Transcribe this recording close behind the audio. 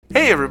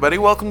Hey everybody,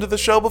 welcome to the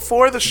show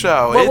before the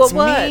show. What?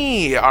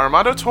 Me,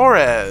 Armando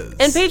Torres.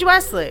 And Paige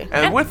Wesley.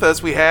 And with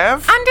us we have...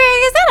 Andrea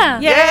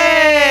Gazetta.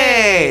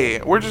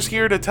 Yay! We're just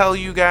here to tell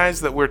you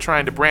guys that we're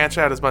trying to branch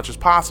out as much as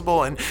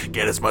possible and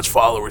get as much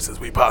followers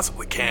as we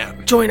possibly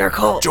can. Join our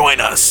cult.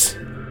 Join us.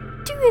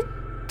 Do it.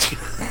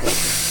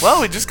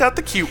 Well, we just got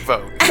the cute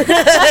vote.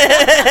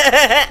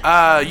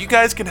 You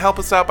guys can help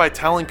us out by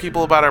telling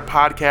people about our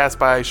podcast,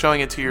 by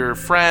showing it to your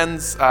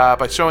friends,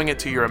 by showing it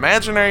to your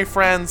imaginary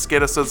friends.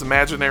 Get us those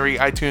imaginary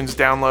iTunes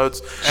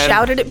downloads. And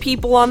Shout it at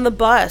people on the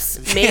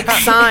bus. Make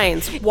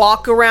signs.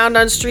 Walk around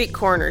on street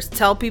corners.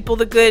 Tell people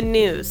the good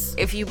news.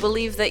 If you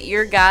believe that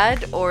you're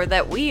God or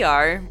that we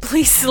are,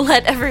 please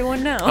let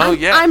everyone know. Oh,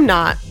 yeah. I'm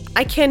not.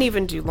 I can't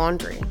even do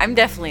laundry. I'm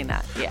definitely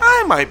not. Yeah.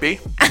 I might be.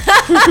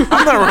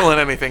 I'm not ruling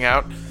anything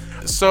out.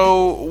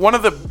 So one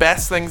of the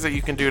best things that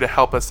you can do to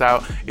help us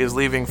out is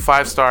leaving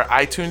 5-star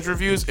iTunes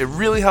reviews. It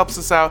really helps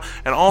us out.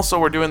 And also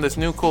we're doing this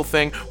new cool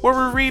thing where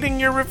we're reading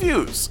your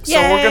reviews.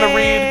 So we're gonna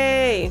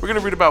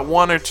read about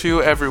 1 or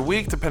 2 every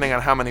week, depending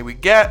on how many we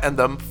get. And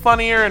the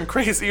funnier and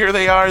crazier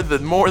they are, the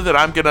more that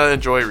I'm gonna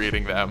enjoy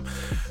reading them.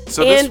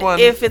 So and this one,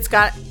 if it's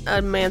got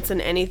a Manson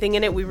anything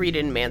in it, we read it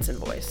in Manson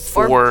voice.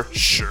 for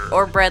sure.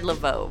 Or Brad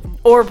Laveau.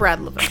 Or Brad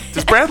Laveau.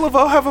 Does Brad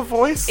Laveau have a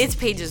voice? It's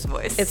Paige's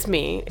voice. It's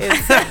me.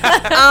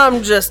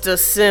 I'm just a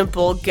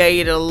simple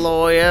gator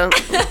lawyer.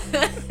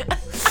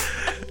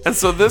 And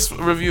so this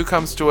review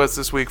comes to us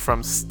this week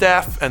from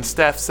Steph, and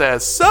Steph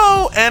says,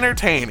 "So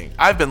entertaining.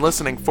 I've been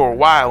listening for a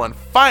while and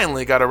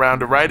finally got around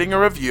to writing a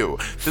review.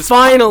 This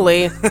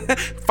Finally.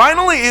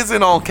 finally is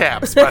in all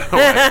caps, by the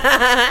way.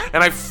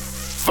 And I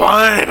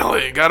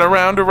finally got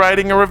around to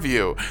writing a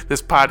review.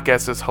 This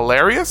podcast is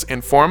hilarious,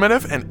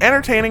 informative, and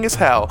entertaining as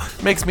hell.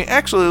 Makes me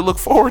actually look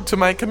forward to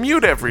my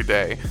commute every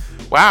day."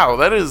 Wow,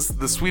 that is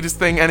the sweetest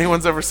thing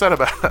anyone's ever said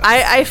about us.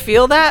 I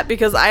feel that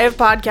because I have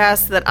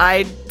podcasts that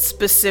I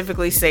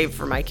specifically save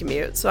for my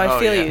commute. So I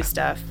feel you,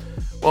 Steph.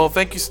 Well,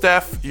 thank you,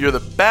 Steph. You're the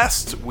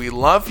best. We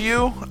love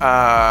you.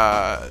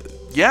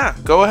 Yeah,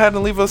 go ahead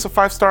and leave us a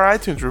 5-star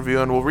iTunes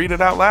review, and we'll read it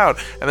out loud.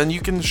 And then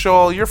you can show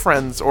all your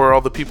friends or all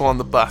the people on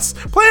the bus.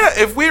 Play it.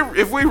 If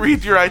we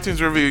read your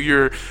iTunes review,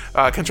 you're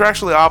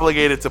contractually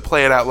obligated to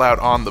play it out loud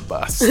on the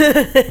bus.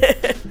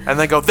 And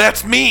then go,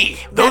 "That's me.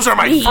 Those are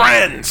my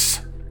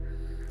friends.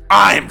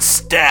 I'm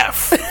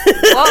Steph."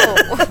 Whoa.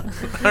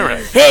 All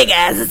right. Hey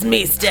guys, it's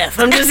me, Steph.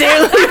 I'm just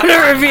here leaving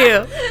a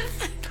review.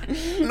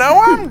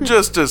 No, I'm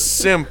just a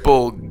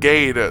simple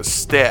gator,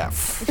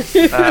 Steph.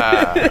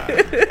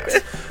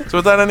 Yes. So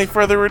without any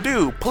further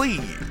ado,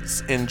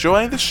 please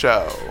enjoy the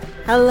show.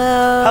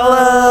 Hello.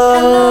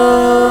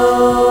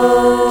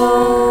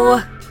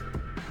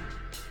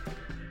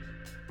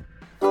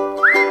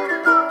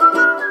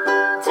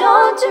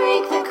 Don't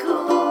drink the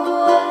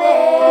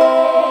Kool-Aid.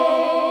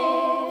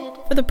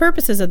 For the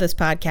purposes of this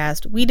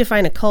podcast, we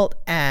define a cult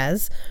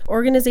as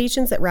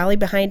organizations that rally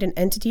behind an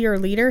entity or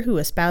leader who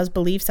espouse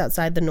beliefs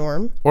outside the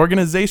norm.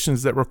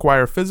 Organizations that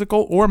require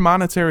physical or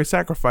monetary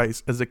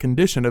sacrifice as a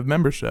condition of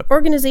membership.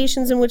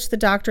 Organizations in which the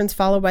doctrines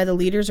followed by the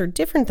leaders are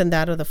different than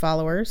that of the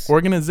followers.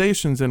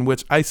 Organizations in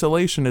which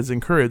isolation is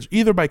encouraged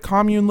either by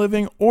commune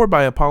living or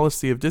by a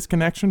policy of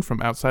disconnection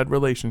from outside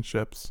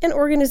relationships. And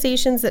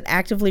organizations that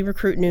actively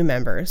recruit new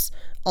members.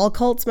 All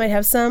cults might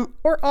have some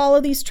or all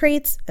of these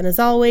traits, and as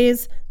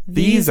always,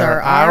 these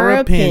are our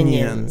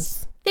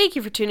opinions. Thank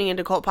you for tuning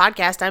into Cult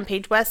Podcast. I'm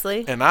Paige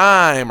Wesley. And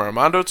I'm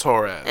Armando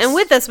Torres. And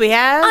with us we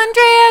have...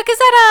 Andrea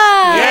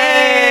Gazetta.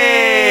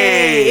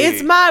 Yay!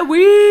 It's my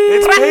week!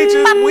 It's Paige's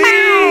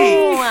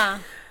week!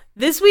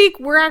 This week,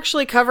 we're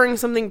actually covering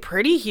something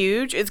pretty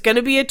huge. It's going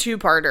to be a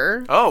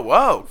 2-parter. Oh,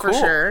 whoa, cool. For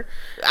sure.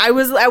 I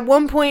was, at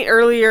one point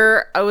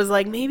earlier, I was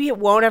like, maybe it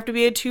won't have to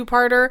be a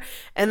 2-parter.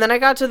 And then I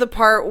got to the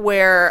part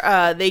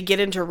where they get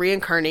into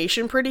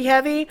reincarnation pretty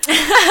heavy.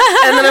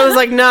 And then I was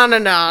like,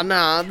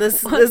 no.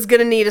 This is going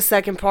to need a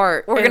second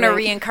part. We're going to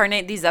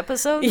reincarnate these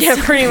episodes? Yeah,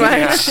 pretty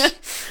much. Yeah.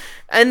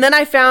 And then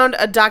I found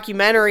a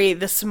documentary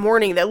this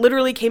morning that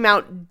literally came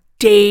out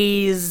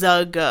days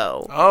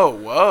ago. Oh,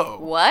 whoa.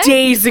 What?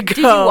 Days ago.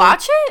 Did you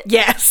watch it?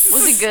 Yes.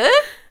 Was it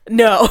good?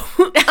 No.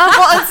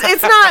 Well,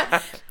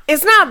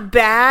 it's not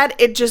bad.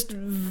 It just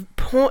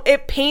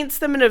it paints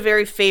them in a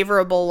very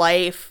favorable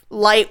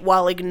light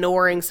while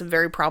ignoring some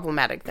very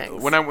problematic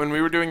things. When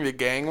we were doing the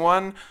gang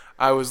one,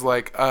 I was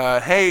like,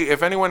 hey,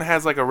 if anyone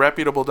has like a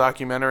reputable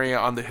documentary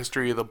on the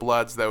history of the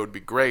Bloods, that would be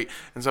great.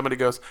 And somebody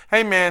goes,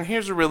 hey man,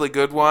 here's a really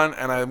good one.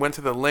 And I went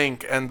to the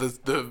link, and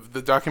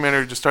the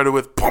documentary just started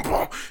with boom,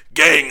 boom,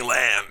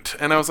 Gangland.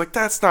 And I was like,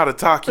 that's not a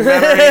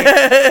documentary.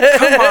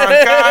 Come on,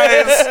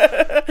 guys.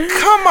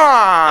 Come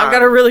on. I've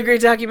got a really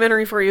great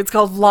documentary for you. It's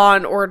called Law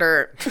and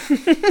Order.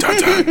 Dun,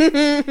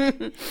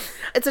 dun.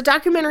 It's a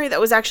documentary that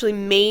was actually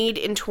made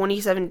in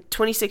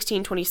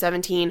 2016,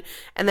 2017,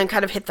 and then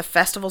kind of hit the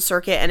festival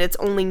circuit, and it's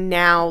only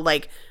now,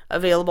 like,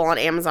 available on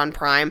Amazon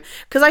Prime.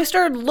 Because I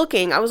started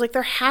looking, I was like,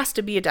 there has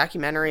to be a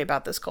documentary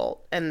about this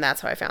cult. And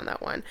that's how I found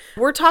that one.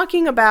 We're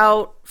talking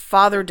about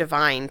Father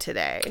Divine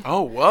today.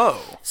 Oh, whoa.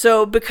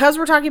 So because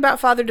we're talking about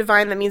Father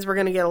Divine, that means we're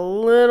going to get a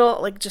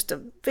little, like just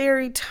a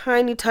very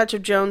tiny touch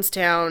of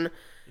Jonestown.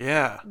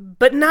 Yeah.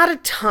 But not a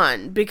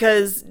ton,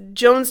 because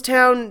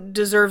Jonestown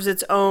deserves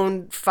its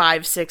own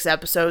 5-6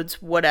 episodes,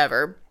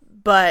 whatever.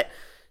 But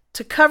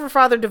to cover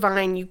Father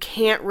Divine, you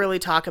can't really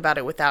talk about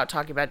it without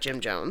talking about Jim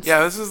Jones.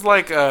 Yeah, this is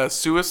like a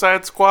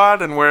Suicide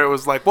Squad, and where it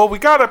was like, well, we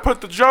gotta put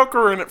the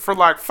Joker in it for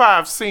like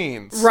 5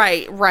 scenes.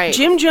 Right.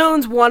 Jim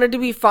Jones wanted to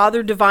be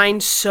Father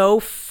Divine so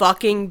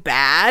fucking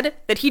bad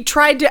that he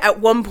tried to at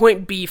one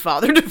point be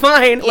Father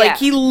Divine. Yeah. Like,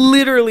 he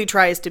literally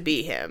tries to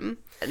be him.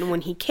 And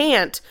when he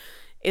can't,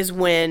 is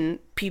when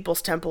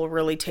People's Temple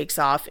really takes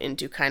off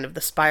into kind of the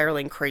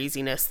spiraling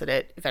craziness that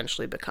it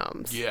eventually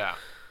becomes. Yeah.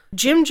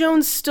 Jim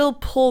Jones still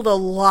pulled a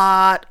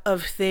lot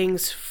of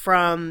things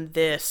from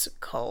this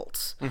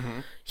cult. Mm-hmm.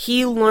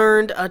 He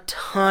learned a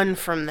ton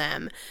from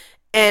them.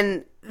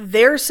 And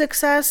their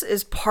success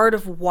is part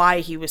of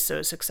why he was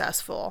so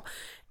successful.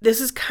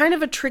 This is kind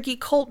of a tricky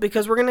cult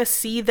because we're going to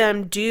see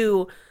them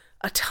do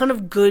a ton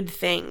of good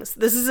things.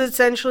 This is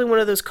essentially one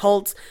of those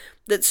cults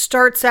that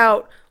starts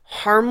out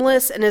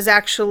harmless and is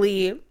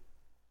actually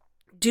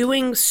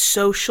doing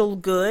social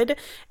good,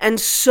 and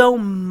so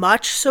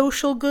much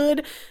social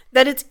good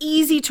that it's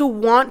easy to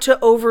want to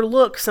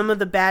overlook some of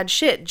the bad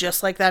shit,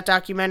 just like that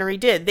documentary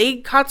did. They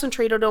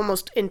concentrated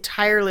almost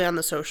entirely on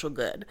the social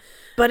good.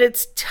 But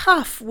it's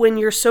tough when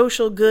your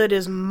social good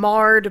is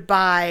marred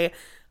by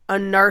a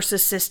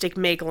narcissistic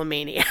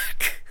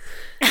megalomaniac.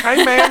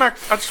 Hey, man, I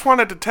just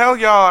wanted to tell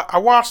y'all I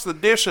washed the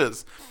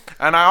dishes,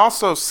 and I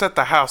also set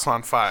the house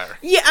on fire.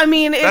 Yeah, I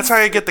mean, That's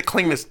how you get the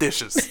cleanest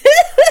dishes.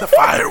 The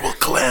fire will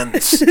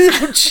cleanse.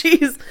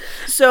 Jeez.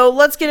 So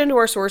let's get into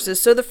our sources.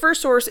 So the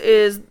first source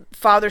is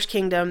Father's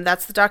Kingdom.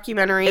 That's the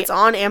documentary. It's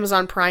on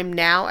Amazon Prime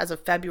now as of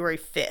February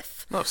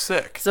 5th. Oh,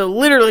 sick. So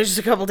literally just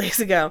a couple days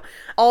ago.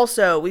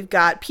 Also, we've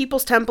got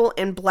People's Temple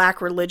and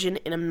Black Religion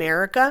in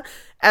America.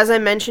 As I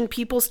mentioned,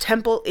 People's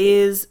Temple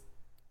is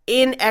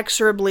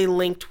inexorably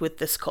linked with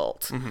this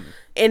cult. Mm-hmm.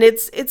 And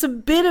it's a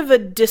bit of a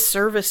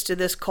disservice to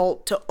this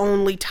cult to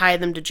only tie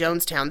them to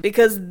Jonestown,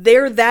 because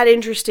they're that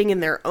interesting in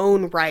their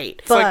own right.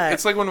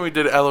 It's like when we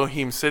did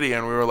Elohim City,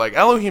 and we were like,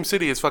 Elohim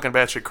City is fucking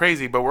batshit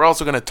crazy, but we're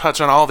also going to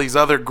touch on all these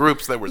other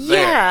groups that were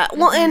there. Yeah,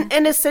 well,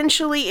 and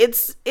essentially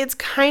it's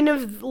kind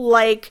of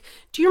like,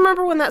 do you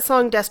remember when that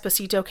song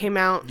Despacito came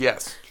out?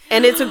 Yes.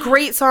 And it's a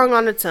great song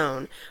on its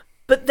own.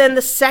 But then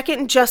the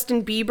second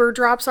Justin Bieber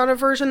drops on a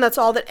version, that's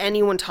all that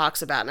anyone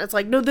talks about. And it's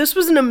like, no, this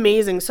was an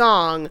amazing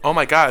song. Oh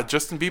my God,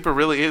 Justin Bieber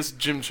really is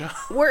Jim Jones.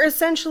 Where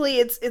essentially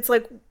it's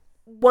like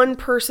one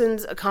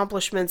person's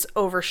accomplishments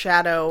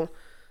overshadow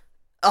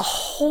a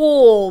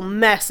whole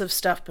mess of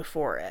stuff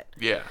before it.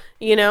 Yeah.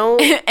 You know?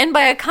 And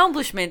by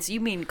accomplishments, you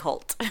mean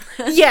cult.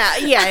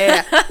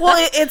 Yeah.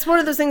 Well, it's one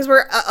of those things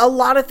where a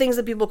lot of things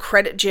that people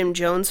credit Jim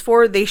Jones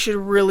for, they should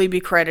really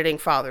be crediting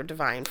Father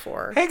Divine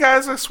for. Hey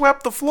guys, I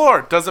swept the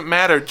floor. Doesn't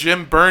matter.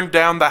 Jim burned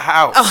down the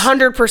house.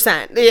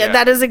 100%. Yeah,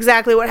 that is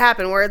exactly what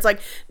happened, where it's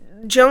like,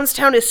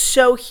 Jonestown is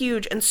so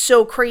huge and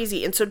so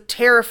crazy and so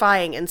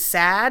terrifying and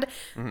sad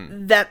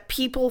that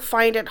people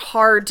find it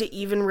hard to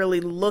even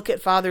really look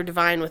at Father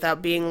Divine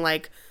without being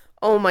like,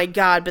 oh my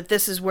God, but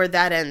this is where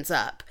that ends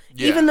up.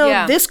 Yeah. Even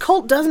though this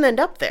cult doesn't end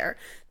up there.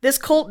 This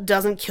cult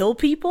doesn't kill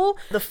people.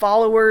 The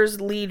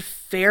followers lead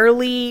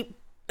fairly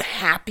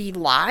happy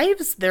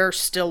lives. They're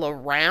still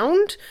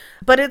around.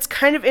 But it's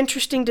kind of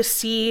interesting to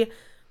see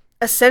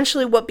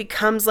essentially what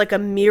becomes like a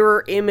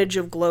mirror image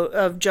of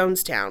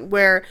Jonestown,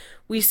 where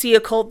we see a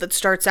cult that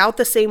starts out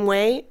the same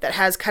way, that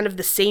has kind of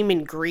the same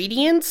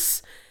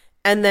ingredients,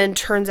 and then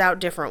turns out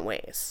different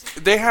ways.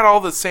 They had all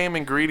the same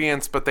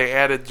ingredients, but they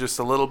added just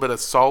a little bit of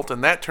salt,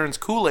 and that turns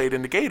Kool-Aid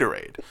into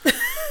Gatorade.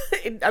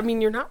 I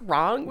mean, you're not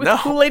wrong with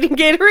Kool-Aid and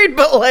Gatorade,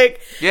 but like...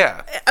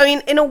 Yeah. I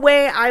mean, in a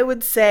way, I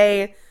would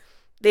say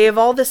they have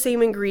all the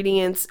same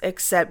ingredients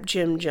except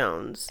Jim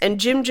Jones. And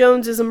Jim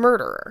Jones is a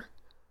murderer.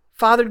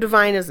 Father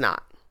Divine is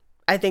not.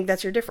 I think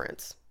that's your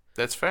difference.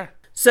 That's fair.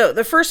 So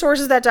the first source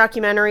is that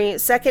documentary.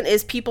 Second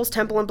is People's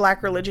Temple and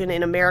Black Religion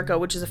in America,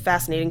 which is a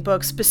fascinating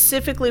book.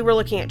 Specifically, we're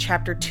looking at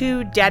Chapter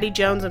 2, Daddy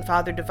Jones and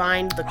Father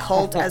Divine, the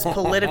cult as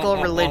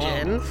political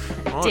religion.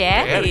 Oh,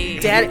 Daddy.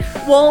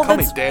 Well, Call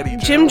me Daddy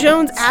Jim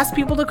Jones asked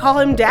people to call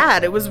him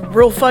Dad. It was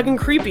real fucking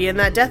creepy in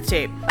that death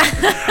tape.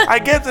 I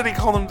get that he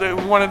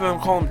wanted them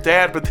to call him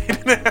Dad, but they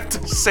didn't have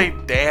to say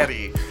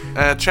Daddy.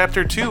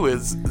 Chapter 2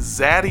 is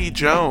Zaddy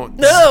Jones.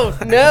 No.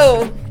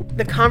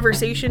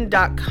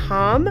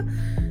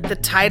 TheConversation.com. The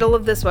title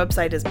of this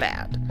website is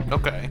bad.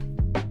 Okay.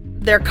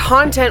 Their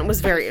content was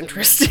very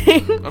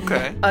interesting.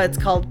 Okay. It's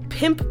called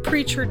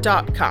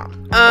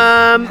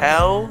pimppreacher.com.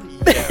 Hell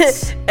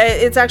yes.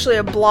 It's actually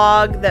a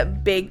blog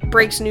that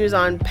breaks news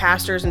on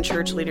pastors and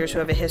church leaders who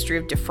have a history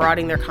of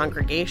defrauding their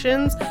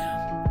congregations.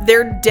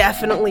 They're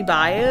definitely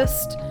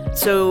biased.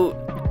 So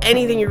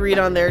anything you read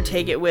on there,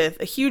 take it with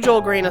a huge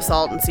old grain of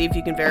salt and see if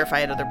you can verify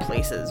it other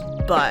places.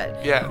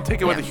 But Yeah,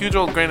 take it with a huge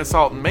old grain of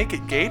salt and make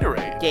it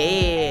Gatorade.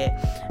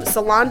 yeah.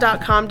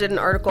 Salon.com did an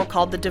article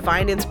called The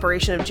Divine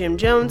Inspiration of Jim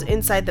Jones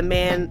Inside the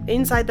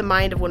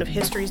Mind of one of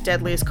history's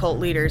deadliest cult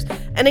leaders.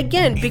 And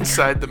again,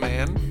 Inside the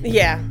man.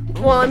 yeah.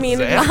 Well, I mean,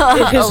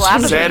 Sad. it is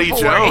Elaborate Zaddy more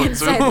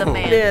Jones. inside the Ooh.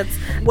 man. It's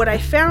what I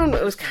found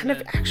was kind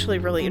of actually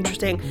really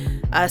interesting.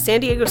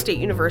 San Diego State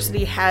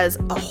University has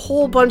a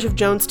whole bunch of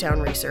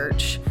Jonestown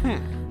research,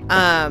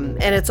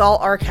 and it's all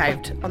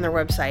archived on their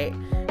website.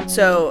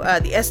 So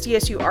the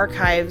SDSU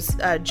archives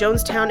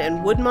Jonestown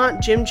and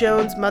Woodmont, Jim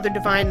Jones, Mother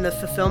Divine, and the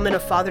fulfillment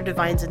of Father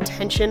Divine's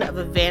intention of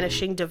a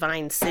vanishing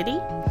divine city.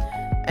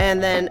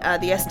 And then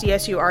the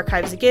SDSU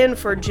archives again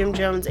for Jim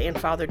Jones and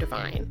Father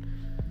Divine.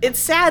 It's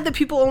sad that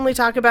people only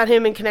talk about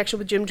him in connection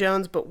with Jim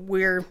Jones, but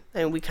you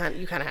kind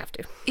of have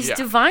to. Is Yeah.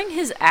 Divine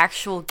his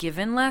actual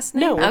given last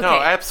name? No. Okay. No,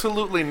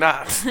 absolutely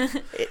not.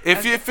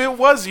 If it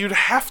was, you'd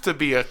have to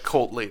be a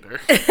cult leader.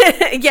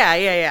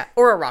 Yeah.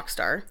 Or a rock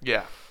star.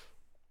 Yeah.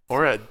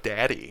 Or a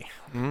daddy.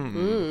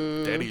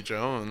 Daddy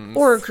Jones.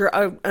 Or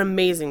an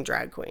amazing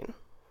drag queen.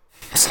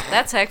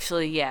 That's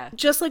actually, yeah.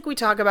 Just like we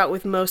talk about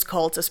with most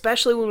cults,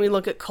 especially when we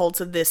look at cults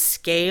of this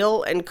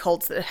scale and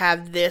cults that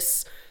have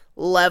this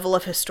level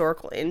of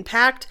historical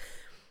impact,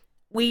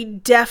 we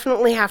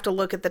definitely have to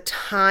look at the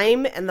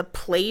time and the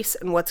place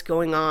and what's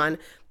going on,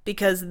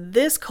 because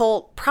this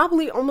cult,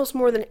 probably almost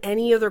more than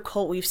any other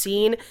cult we've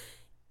seen,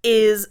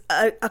 is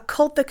a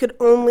cult that could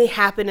only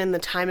happen in the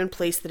time and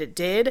place that it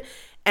did,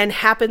 and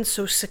happened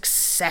so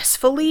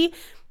successfully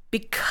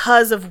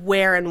because of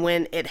where and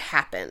when it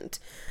happened.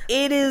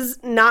 It is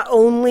not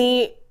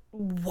only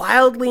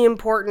wildly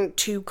important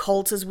to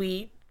cults as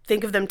we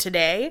think of them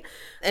today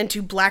and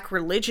to Black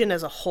religion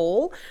as a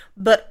whole,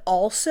 but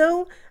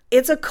also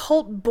it's a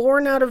cult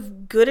born out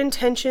of good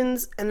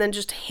intentions and then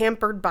just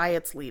hampered by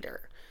its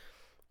leader.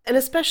 And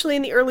especially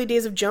in the early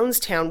days of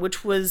Jonestown,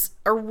 which was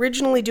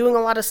originally doing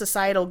a lot of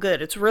societal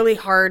good, it's really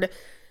hard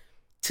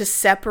to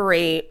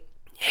separate,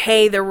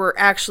 hey, there were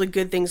actually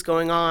good things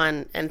going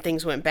on and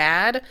things went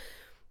bad.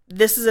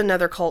 This is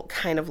another cult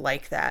kind of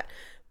like that.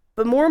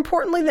 But more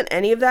importantly than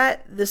any of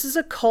that, this is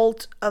a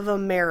cult of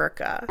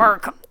America.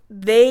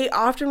 They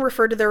often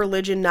refer to their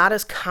religion not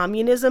as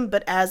communism,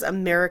 but as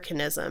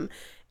Americanism.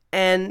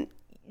 And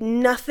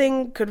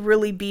nothing could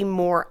really be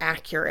more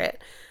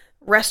accurate.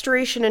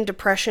 Restoration and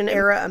Depression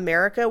era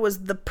America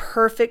was the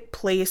perfect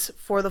place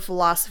for the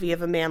philosophy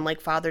of a man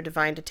like Father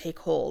Divine to take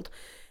hold.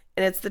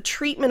 And it's the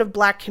treatment of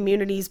Black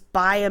communities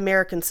by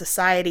American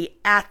society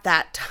at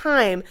that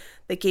time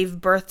that gave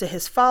birth to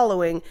his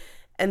following.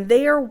 And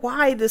they are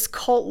why this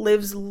cult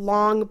lives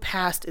long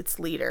past its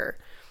leader,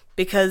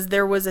 because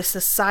there was a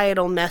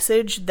societal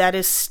message that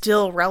is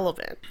still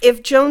relevant.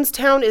 If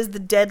Jonestown is the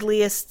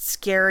deadliest,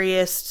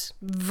 scariest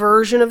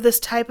version of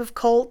this type of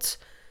cult,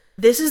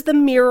 this is the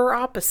mirror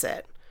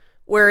opposite,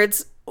 where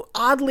it's,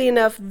 oddly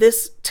enough,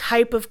 this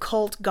type of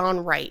cult gone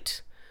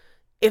right.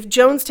 If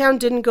Jonestown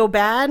didn't go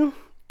bad,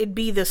 it'd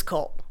be this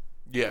cult.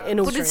 Yeah.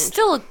 But it's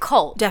still a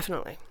cult.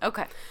 Definitely.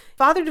 Okay.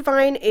 Father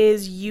Divine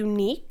is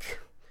unique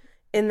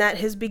in that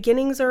his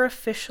beginnings are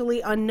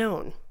officially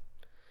unknown.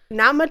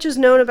 Not much is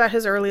known about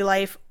his early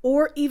life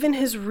or even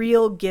his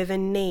real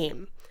given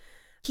name.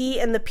 He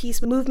and the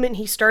peace movement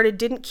he started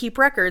didn't keep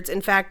records. In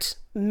fact,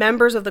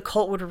 members of the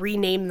cult would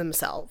rename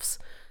themselves,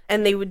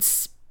 and they would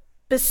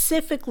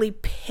specifically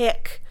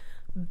pick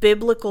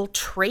biblical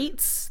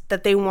traits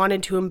that they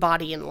wanted to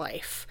embody in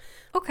life.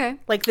 Okay.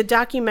 Like the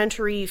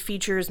documentary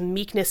features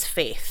Meekness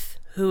Faith,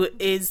 who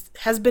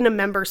has been a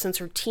member since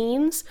her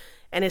teens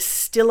and is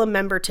still a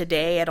member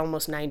today at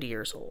almost 90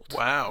 years old.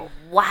 Wow.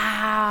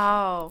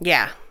 Wow.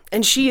 Yeah.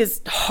 And she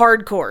is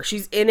hardcore.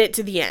 She's in it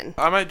to the end.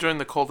 I might join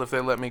the cult if they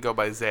let me go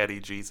by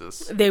Zaddy Jesus.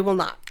 They will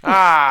not.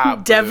 Ah,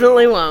 boo.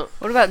 Definitely won't.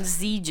 What about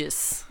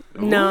Zegis?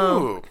 No.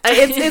 Ooh.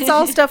 It's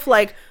all stuff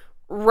like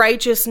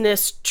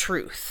righteousness,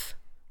 truth.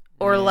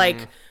 Or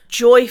like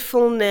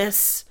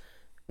joyfulness,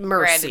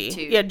 mercy.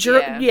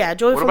 Gratitude, yeah.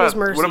 Joyfulness,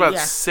 mercy. What about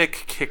yeah.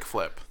 sick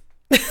kickflip?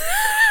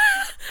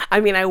 I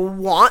mean, I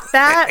want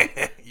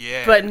that,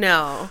 Yeah. but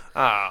no.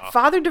 Oh.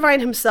 Father Divine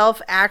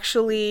himself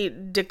actually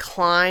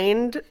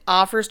declined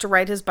offers to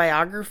write his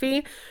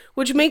biography,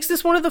 which makes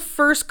this one of the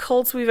first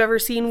cults we've ever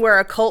seen where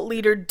a cult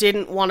leader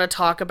didn't want to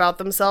talk about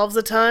themselves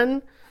a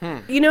ton.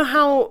 You know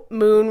how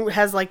Moon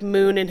has like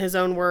Moon in his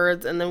own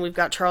words, and then we've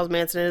got Charles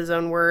Manson in his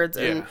own words,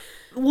 and Yeah.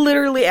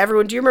 literally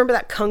everyone. Do you remember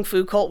that Kung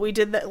Fu cult we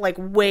did that like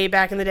way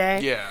back in the day?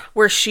 Yeah.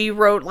 Where she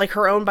wrote like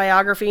her own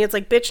biography. It's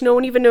like, bitch, no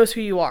one even knows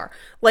who you are.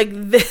 Like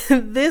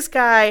this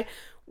guy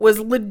was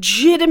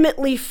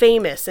legitimately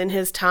famous in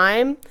his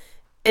time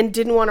and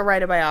didn't want to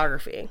write a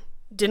biography.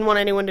 Didn't want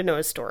anyone to know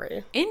his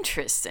story.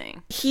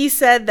 Interesting. He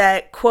said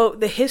that,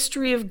 quote, the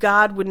history of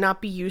God would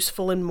not be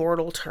useful in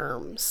mortal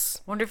terms.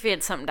 Wonder if he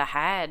had something to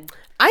hide.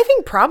 I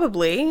think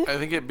probably. I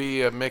think it'd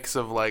be a mix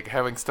of like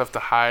having stuff to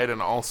hide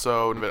and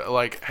also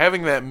like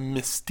having that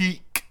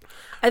mystique.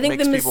 I think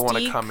makes the people wanna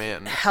mystique come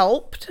in.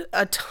 helped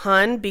a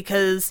ton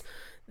because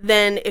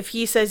then if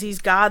he says he's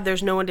God,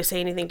 there's no one to say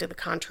anything to the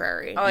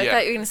contrary. Oh, I Yeah.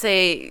 thought you were going to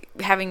say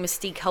having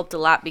Mystique helped a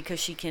lot because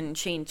she can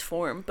change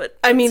form, but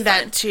I mean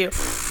that's that too.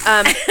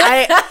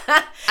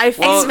 I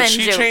feel Well, X-Men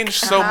she joke. changed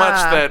so much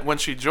that when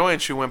she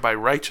joined, she went by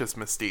Righteous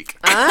Mystique.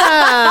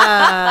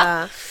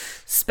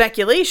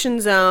 speculation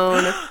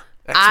zone.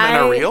 X-Men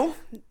are real?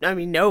 I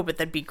mean, no, but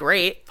that'd be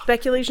great.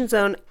 Speculation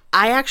zone.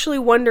 I actually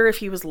wonder if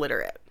he was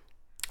literate.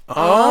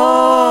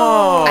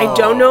 Oh. I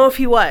don't know if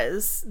he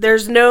was.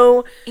 There's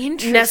no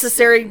Interesting.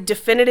 necessary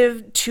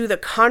definitive to the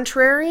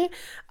contrary.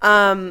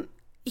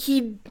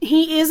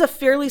 He is a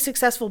fairly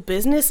successful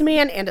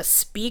businessman and a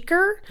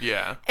speaker.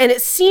 Yeah. And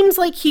it seems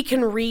like he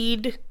can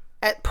read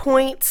at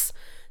points.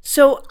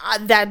 So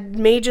that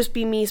may just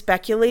be me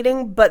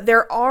speculating, but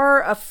there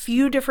are a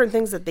few different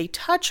things that they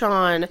touch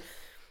on.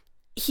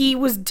 He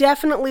was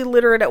definitely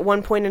literate at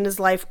one point in his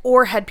life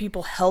or had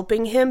people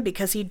helping him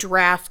because he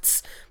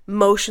drafts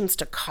motions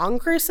to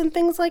Congress and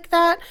things like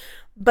that.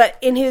 But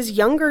in his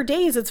younger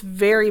days, it's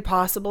very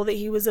possible that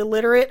he was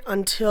illiterate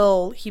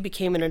until he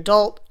became an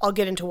adult. I'll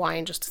get into why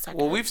in just a second.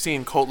 Well, we've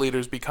seen cult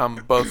leaders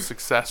become both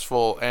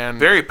successful and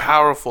very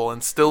powerful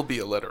and still be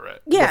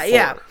illiterate. Yeah, before.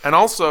 yeah. And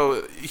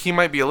also, he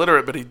might be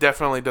illiterate, but he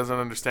definitely doesn't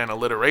understand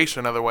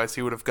alliteration. Otherwise,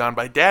 he would have gone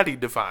by Daddy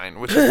Divine,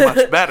 which is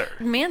much better.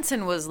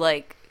 Manson was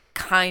like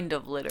kind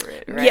of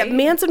literate, right? Yeah,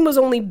 Manson was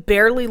only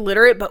barely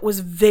literate, but was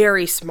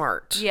very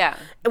smart. Yeah.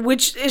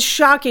 Which is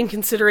shocking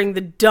considering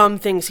the dumb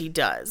things he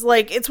does.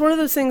 Like, it's one of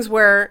those things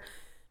where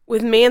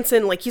with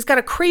Manson, like, he's got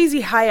a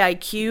crazy high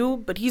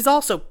IQ, but he's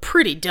also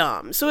pretty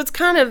dumb. So it's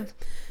kind of,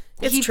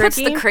 it's He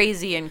tricky. puts the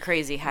crazy and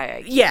crazy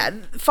high IQ. Yeah.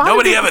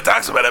 Nobody ever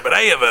talks about it, but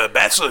I have a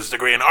bachelor's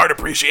degree in art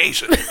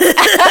appreciation.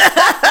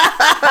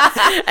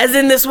 As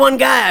in this one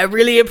guy, I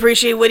really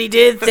appreciate what he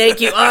did.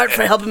 Thank you, Art,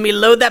 for helping me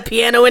load that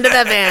piano into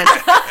that van.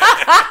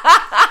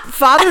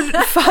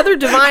 Father I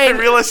Divine.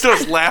 realized I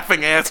was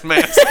laughing ass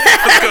mess.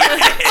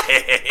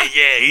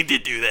 Yeah, he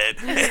did do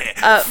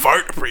that.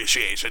 Fart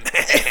appreciation.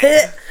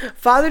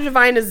 Father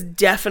Divine is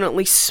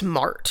definitely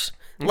smart.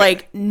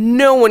 Like,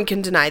 no one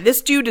can deny.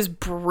 This dude is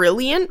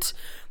brilliant.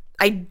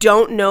 I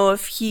don't know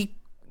if he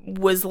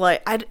was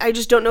like, I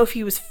just don't know if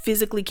he was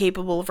physically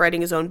capable of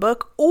writing his own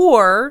book,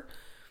 or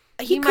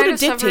he might could have have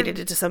dictated suffered-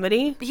 it to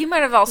somebody. He might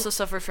have also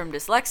suffered from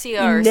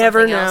dyslexia or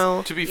Never something know.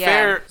 else. To be Yeah.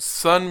 fair,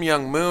 Sun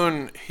Myung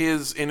Moon,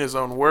 in his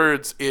own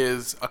words,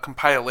 is a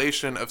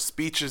compilation of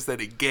speeches that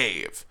he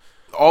gave.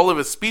 All of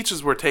his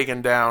speeches were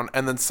taken down,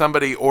 and then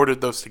somebody ordered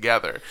those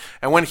together.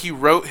 And when he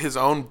wrote his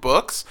own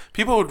books,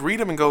 people would read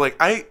them and go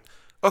like,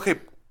 okay,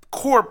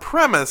 core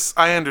premise,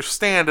 I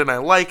understand and I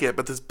like it,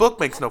 but this book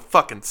makes no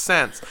fucking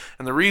sense.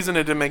 And the reason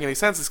it didn't make any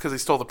sense is because he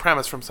stole the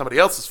premise from somebody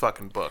else's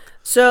fucking book.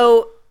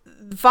 So,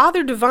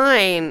 Father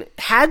Divine,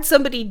 had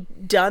somebody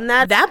done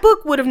that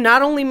book would have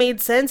not only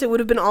made sense, it would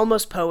have been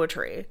almost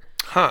poetry.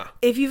 Huh.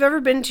 If you've ever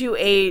been to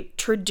a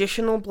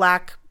traditional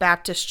Black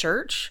Baptist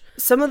church,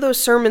 some of those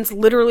sermons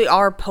literally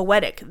are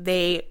poetic.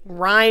 They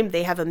rhyme,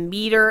 they have a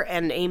meter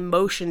and a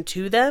motion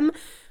to them.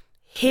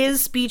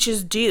 His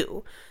speeches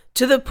do.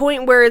 To the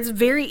point where it's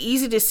very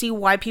easy to see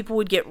why people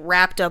would get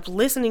wrapped up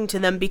listening to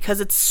them because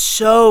it's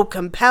so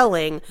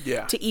compelling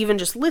Yeah. to even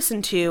just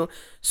listen to.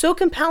 So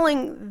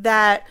compelling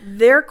that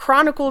they're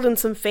chronicled in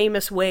some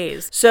famous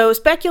ways. So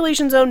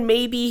speculation zone,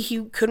 maybe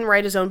he couldn't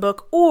write his own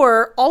book,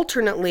 or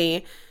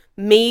alternately,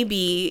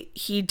 maybe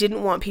he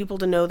didn't want people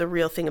to know the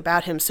real thing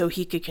about him so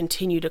he could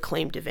continue to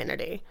claim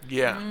divinity.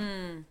 Yeah.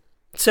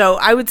 So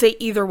I would say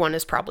either one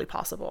is probably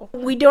possible.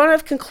 We don't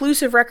have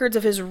conclusive records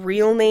of his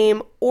real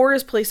name or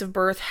his place of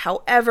birth.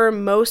 However,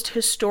 most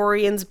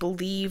historians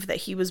believe that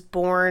he was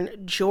born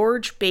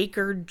George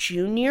Baker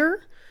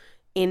Jr.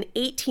 in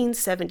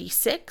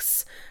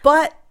 1876,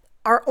 but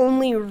our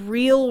only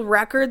real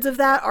records of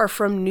that are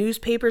from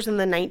newspapers in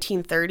the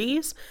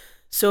 1930s.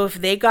 So if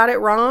they got it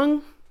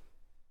wrong,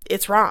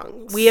 it's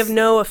wrong. We have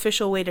no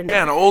official way to know.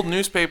 Yeah, and old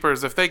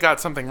newspapers, if they got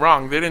something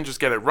wrong, they didn't just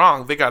get it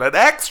wrong, they got it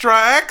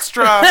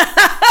extra.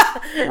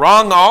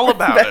 Wrong all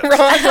about it. Wrong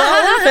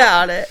all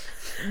about it.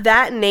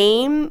 That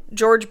name,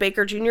 George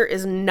Baker Jr.,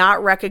 is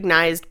not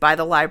recognized by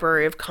the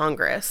Library of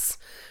Congress.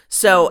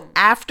 So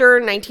after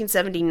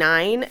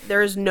 1979,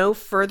 there is no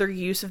further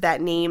use of that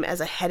name as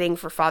a heading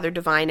for Father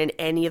Divine in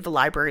any of the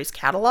library's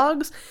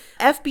catalogs.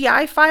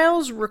 FBI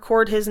files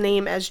record his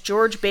name as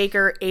George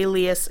Baker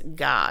alias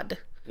God.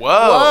 Whoa.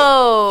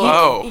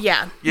 Whoa.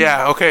 Yeah.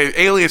 Yeah, okay.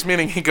 Alias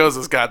meaning he goes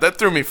as God. That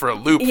threw me for a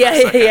loop. Yeah, for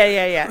a second.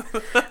 yeah.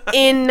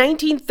 In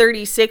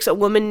 1936, a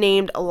woman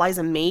named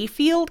Eliza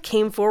Mayfield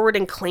came forward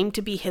and claimed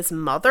to be his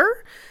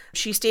mother.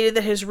 She stated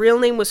that his real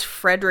name was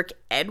Frederick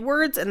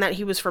Edwards and that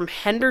he was from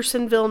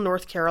Hendersonville,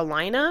 North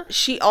Carolina.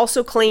 She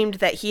also claimed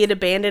that he had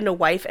abandoned a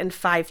wife and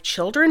 5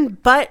 children,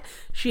 but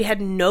she had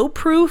no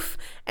proof,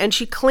 and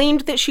she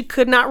claimed that she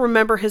could not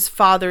remember his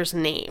father's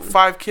name.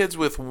 5 kids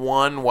with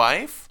 1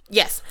 wife?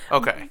 Yes.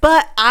 Okay.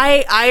 But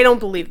I don't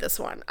believe this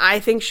one. I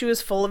think she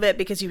was full of it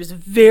because he was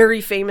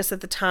very famous at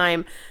the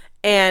time.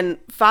 And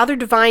Father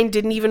Divine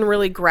didn't even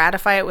really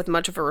gratify it with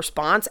much of a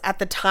response. At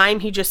the time,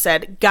 he just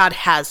said, God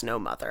has no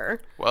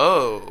mother.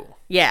 Whoa.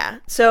 Yeah.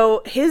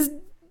 So his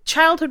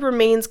childhood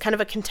remains kind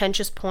of a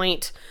contentious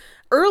point.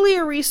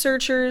 Earlier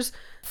researchers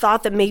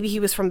thought that maybe he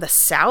was from the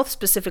South,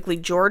 specifically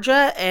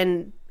Georgia,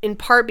 and in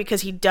part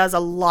because he does a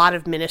lot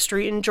of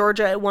ministry in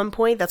Georgia at one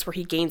point. That's where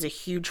he gains a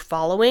huge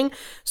following.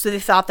 So they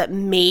thought that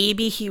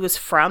maybe he was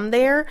from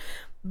there.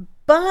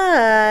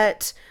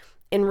 But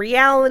in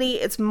reality,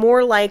 it's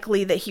more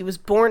likely that he was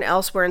born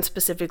elsewhere and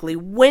specifically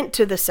went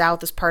to the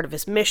South as part of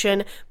his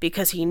mission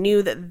because he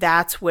knew that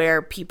that's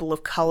where people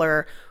of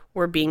color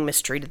were being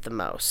mistreated the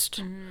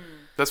most.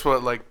 That's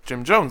what, like,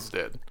 Jim Jones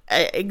did.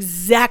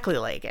 Exactly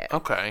like it.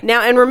 Okay.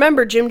 Now, and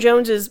remember, Jim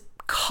Jones is,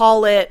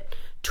 call it,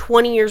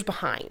 20 years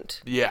behind.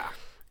 Yeah.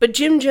 But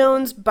Jim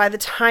Jones, by the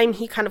time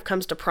he kind of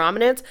comes to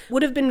prominence,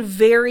 would have been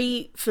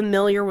very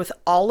familiar with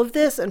all of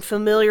this and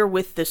familiar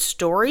with this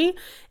story.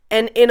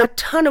 And in a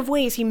ton of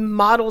ways, he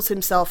models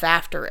himself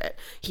after it.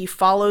 He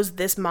follows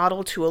this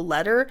model to a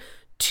letter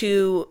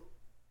to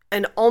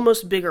an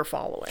almost bigger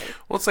following.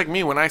 Well, it's like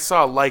me when I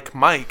saw Like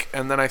Mike,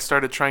 and then I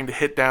started trying to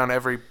hit down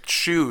every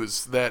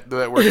shoes that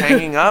were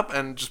hanging up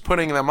and just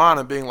putting them on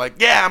and being like,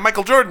 yeah, I'm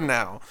Michael Jordan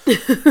now.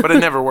 But it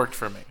never worked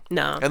for me.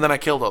 No. And then I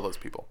killed all those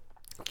people.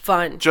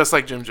 Fun. Just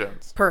like Jim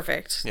Jones.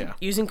 Perfect. Yeah.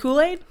 Using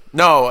Kool-Aid?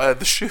 No,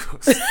 the shoes.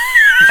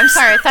 I'm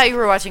sorry, I thought you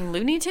were watching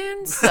Looney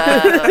Tunes?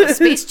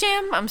 Space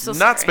Jam? I'm so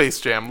sorry. Not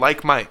Space Jam,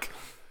 Like Mike.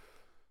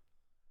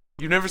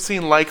 You've never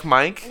seen Like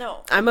Mike?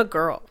 No. I'm a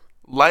girl.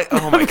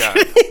 Oh my god.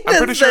 I'm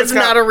pretty sure That's it's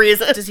got... not a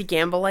reason. Does he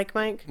gamble like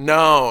Mike?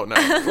 No.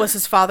 Was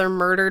his father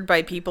murdered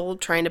by people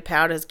trying to pay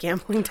out his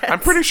gambling debts?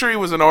 I'm pretty sure he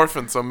was an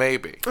orphan, so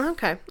maybe.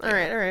 Okay. All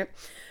right.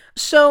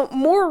 So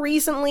more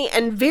recently,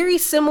 and very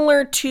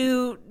similar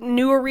to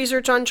newer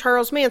research on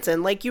Charles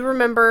Manson, like you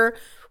remember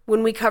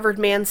when we covered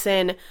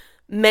Manson,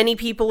 many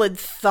people had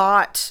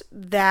thought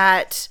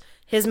that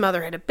his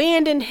mother had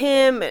abandoned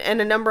him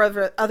and a number of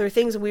other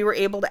things. We were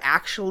able to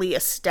actually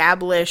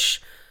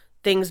establish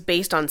things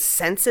based on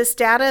census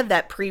data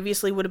that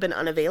previously would have been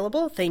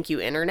unavailable. Thank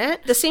you,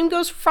 Internet. The same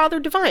goes for Father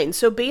Divine.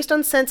 So based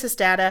on census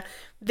data,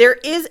 there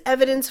is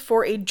evidence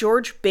for a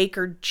George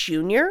Baker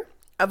Jr.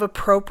 of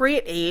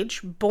appropriate age,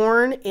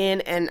 born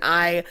in, and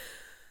I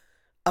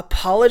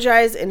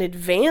apologize in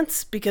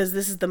advance because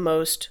this is the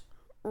most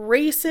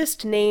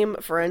racist name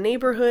for a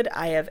neighborhood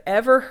I have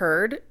ever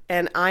heard,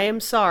 and I am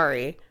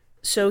sorry.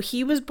 So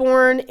he was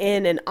born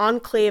in an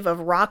enclave of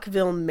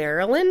Rockville,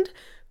 Maryland,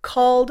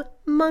 called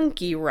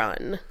Monkey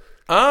Run.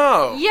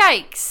 Oh.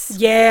 Yikes.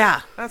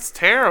 Yeah. That's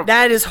terrible.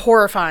 That is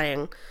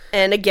horrifying.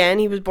 And again,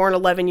 he was born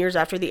 11 years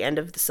after the end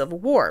of the Civil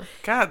War.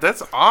 God,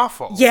 that's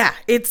awful. Yeah,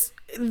 it's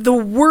the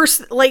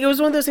worst. Like, it was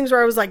one of those things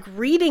where I was like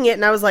reading it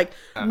and I was like,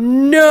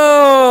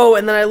 no.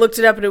 And then I looked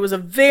it up and it was a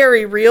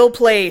very real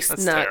place.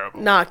 That's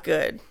terrible. Not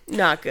good.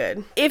 Not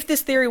good. If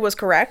this theory was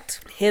correct,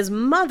 his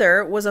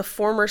mother was a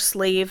former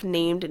slave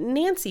named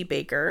Nancy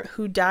Baker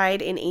who died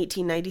in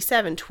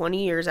 1897,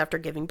 20 years after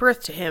giving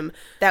birth to him.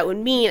 That would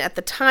mean at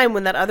the time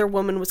when that other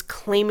woman was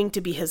claiming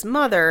to be his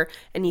mother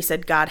and he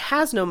said God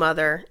has no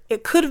mother,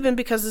 it could have been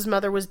because his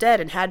mother was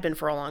dead and had been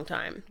for a long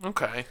time.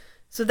 Okay.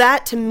 So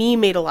that, to me,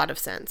 made a lot of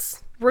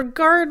sense.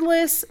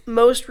 Regardless,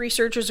 most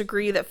researchers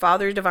agree that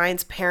Father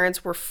Divine's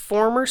parents were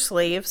former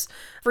slaves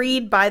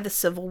freed by the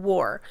Civil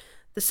War.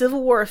 The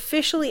Civil War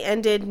officially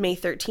ended May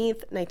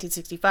 13th,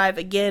 1965,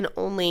 again,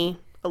 only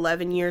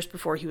 11 years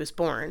before he was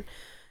born.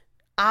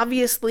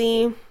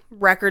 Obviously,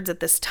 records at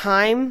this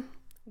time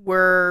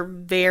were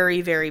very,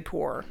 very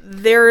poor.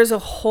 There is a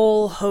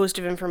whole host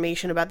of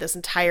information about this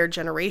entire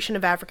generation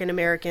of African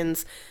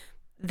Americans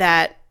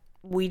that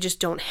we just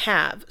don't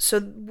have.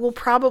 So we'll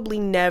probably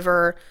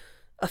never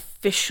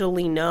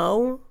officially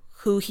know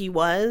who he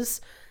was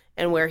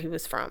and where he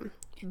was from.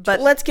 But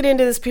let's get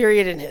into this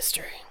period in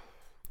history.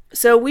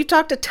 So we've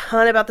talked a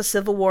ton about the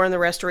Civil War and the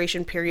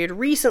Restoration period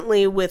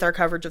recently with our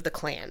coverage of the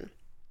Klan.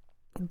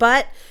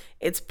 But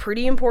it's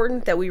pretty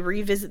important that we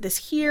revisit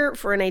this here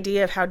for an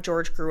idea of how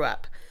George grew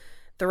up.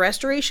 The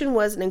Restoration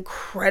was an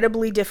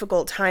incredibly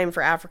difficult time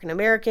for African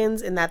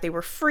Americans in that they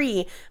were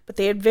free, but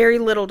they had very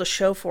little to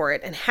show for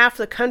it, and half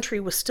the country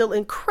was still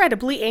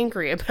incredibly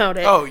angry about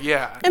it. Oh,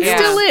 yeah. And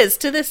still is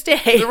to this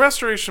day. The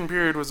Restoration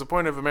period was a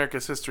point of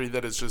America's history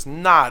that is just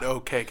not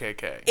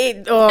OKKK.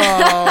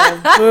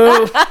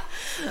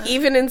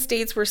 Even in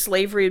states where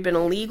slavery had been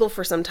illegal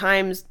for some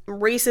time,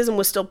 racism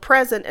was still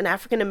present, and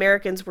African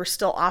Americans were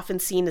still often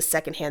seen as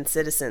secondhand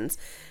citizens.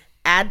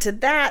 Add to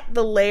that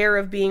the layer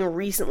of being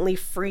recently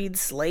freed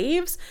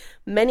slaves.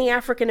 Many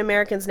African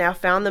Americans now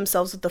found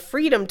themselves with the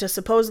freedom to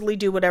supposedly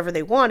do whatever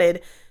they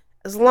wanted,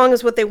 as long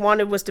as what they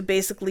wanted was to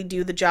basically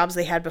do the jobs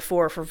they had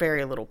before for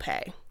very little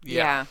pay.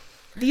 Yeah.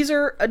 These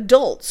are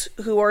adults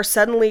who are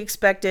suddenly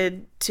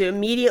expected to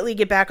immediately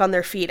get back on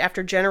their feet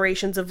after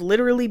generations of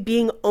literally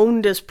being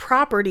owned as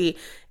property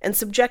and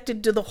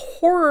subjected to the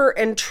horror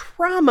and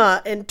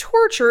trauma and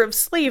torture of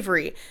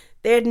slavery.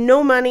 They had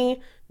no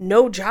money,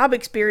 no job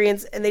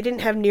experience, and they didn't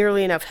have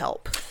nearly enough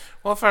help.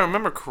 Well, if I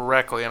remember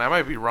correctly, and I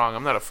might be wrong,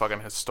 I'm not a fucking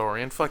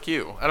historian. Fuck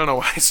you. I don't know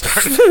why I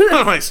started. I don't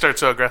know why I start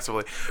so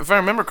aggressively. If I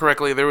remember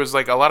correctly, there was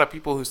like a lot of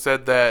people who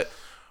said that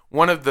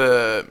one of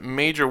the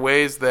major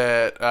ways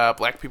that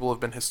black people have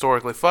been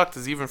historically fucked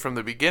is even from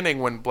the beginning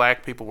when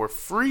black people were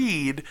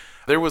freed,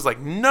 there was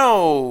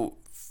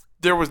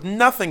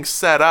nothing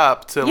set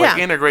up to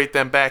integrate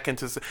them back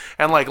into,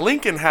 and like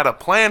Lincoln had a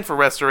plan for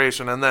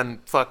restoration and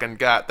then fucking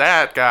got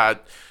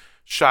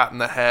shot in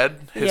the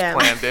head.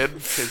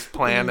 His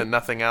plan and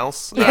nothing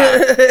else. You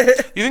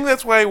think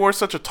that's why he wore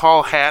such a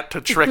tall hat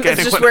to trick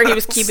anyone? Just where he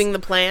was keeping the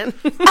plan.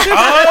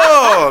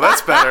 Oh,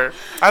 that's better.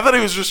 I thought he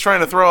was just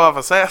trying to throw off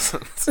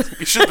assassins.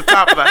 You shoot the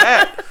top of the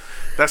head.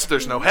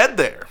 There's no head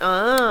there.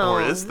 Oh.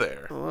 Or is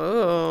there?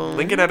 Oh.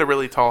 Lincoln had a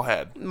really tall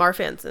head.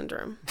 Marfan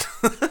syndrome.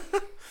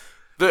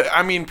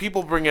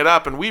 People bring it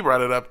up, and we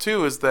brought it up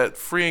too, is that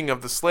freeing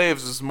of the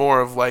slaves is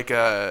more of like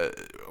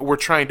we're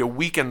trying to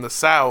weaken the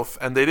South,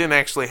 and they didn't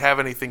actually have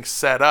anything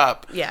set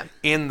up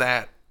in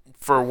that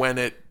for when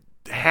it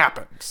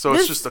happened. So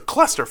it's just a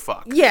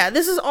clusterfuck. Yeah,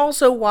 this is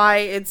also why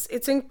it's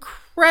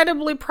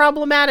incredibly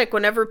problematic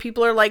whenever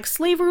people are like,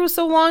 slavery was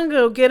so long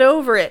ago, get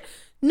over it.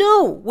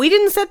 No, we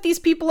didn't set these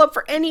people up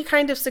for any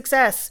kind of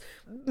success.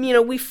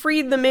 We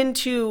freed them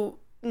into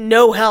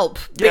no help,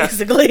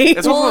 basically.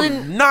 It's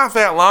not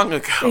that long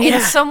ago. In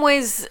some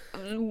ways,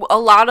 a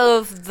lot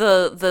of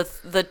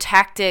the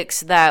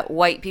tactics that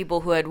white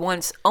people who had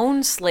once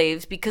owned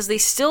slaves, because they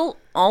still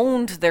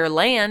owned their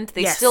land,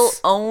 they still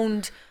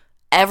owned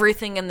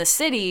everything in the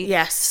city.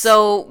 Yes.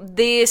 So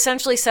they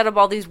essentially set up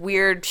all these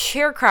weird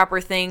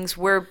sharecropper things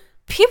where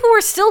people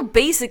were still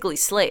basically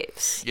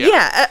slaves.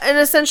 Yeah, and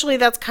essentially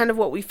that's kind of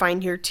what we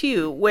find here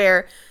too,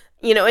 where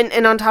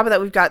and on top of that,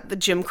 we've got the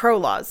Jim Crow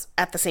laws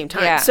at the same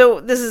time. Yeah.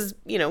 So this is,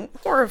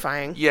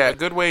 horrifying. Yeah, a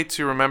good way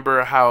to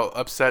remember how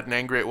upset and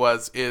angry it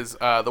was is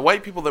the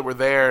white people that were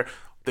there,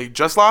 they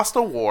just lost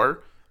a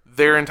war.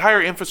 Their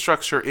entire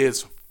infrastructure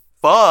is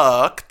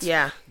fucked.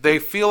 Yeah. They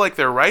feel like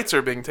their rights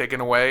are being taken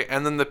away.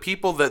 And then the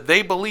people that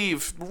they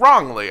believe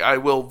wrongly, I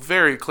will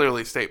very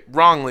clearly state,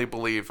 wrongly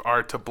believe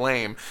are to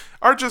blame,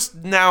 are just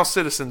now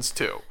citizens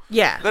too.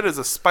 Yeah. That is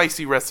a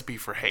spicy recipe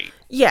for hate.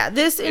 Yeah,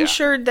 this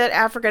ensured that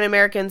African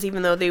Americans,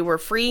 even though they were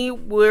free,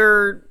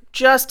 were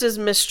just as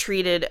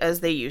mistreated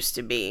as they used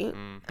to be.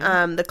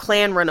 Mm-hmm. The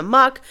Klan run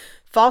amok.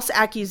 False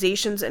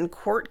accusations and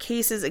court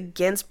cases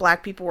against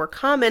black people were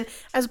common,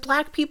 as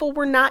black people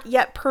were not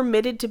yet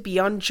permitted to be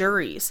on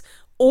juries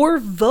or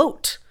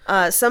vote.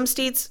 Some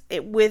states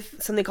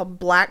with something called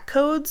black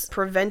codes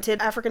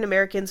prevented African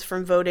Americans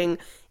from voting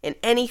in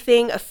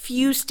anything. A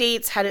few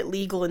states had it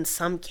legal in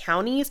some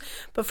counties,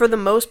 but for the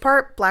most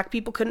part, black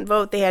people couldn't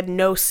vote. They had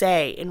no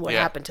say in what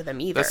happened to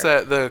them either. That's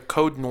the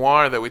Code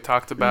Noir that we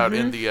talked about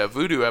in the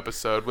Voodoo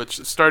episode,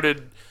 which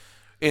started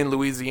in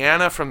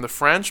Louisiana from the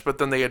French, but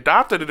then they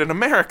adopted it in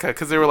America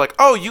because they were like,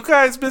 oh, you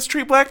guys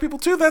mistreat black people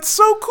too? That's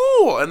so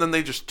cool. And then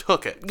they just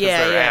took it because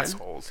they're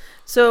assholes.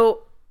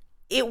 So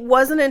it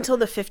wasn't until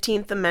the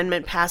 15th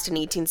Amendment passed in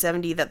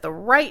 1870 that the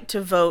right to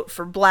vote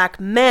for black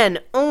men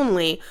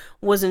only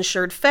was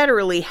ensured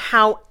federally.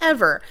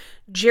 However,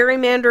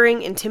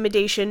 gerrymandering,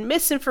 intimidation,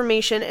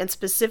 misinformation, and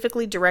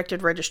specifically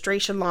directed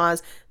registration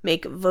laws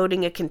make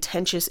voting a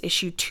contentious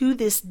issue to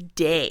this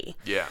day.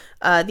 Yeah.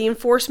 The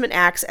enforcement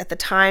acts at the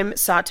time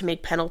sought to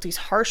make penalties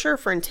harsher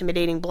for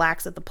intimidating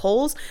blacks at the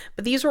polls,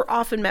 but these were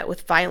often met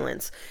with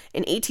violence.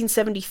 In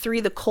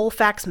 1873, the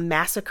Colfax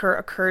Massacre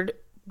occurred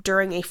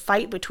during a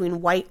fight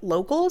between white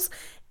locals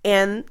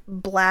and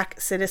black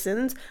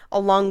citizens,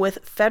 along with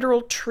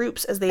federal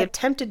troops, as they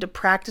attempted to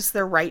practice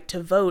their right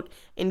to vote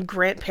in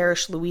Grant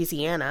Parish,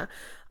 Louisiana.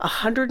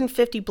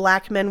 150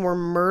 black men were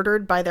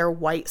murdered by their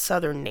white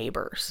Southern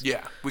neighbors.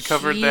 Yeah, we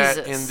covered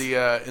that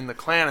in the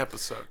Klan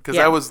episode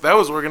because that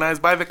was organized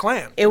by the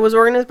Klan. It was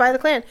organized by the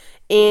Klan.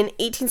 In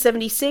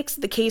 1876,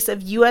 the case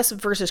of U.S.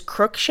 versus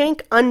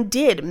Crookshank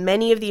undid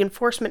many of the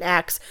enforcement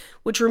acts,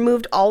 which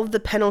removed all of the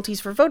penalties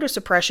for voter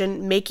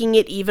suppression, making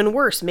it even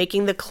worse,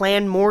 making the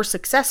Klan more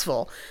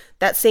successful.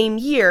 That same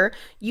year,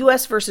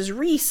 U.S. versus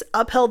Reese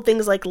upheld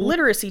things like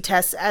literacy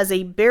tests as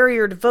a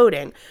barrier to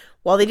voting.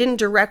 While they didn't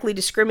directly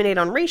discriminate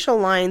on racial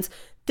lines,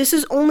 this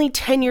is only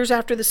 10 years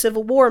after the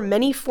Civil War.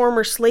 Many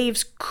former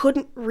slaves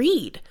couldn't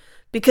read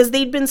because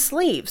they'd been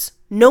slaves.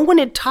 No one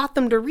had taught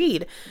them to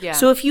read. Yeah.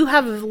 So if you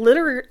have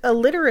a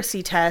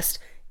literacy test,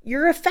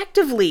 you're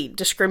effectively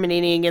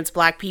discriminating against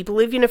black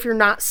people, even if you're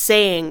not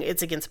saying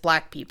it's against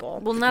black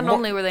people. Well, not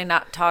only were they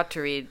not taught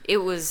to read, it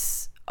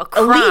was a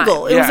crime.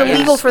 Illegal. It was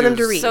illegal for them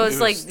to read. So it's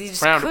like they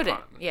just couldn't.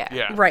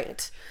 Yeah.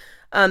 Right.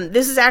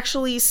 This is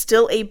actually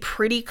still a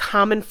pretty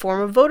common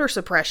form of voter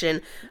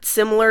suppression,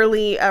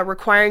 similarly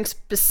requiring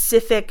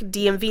specific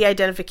DMV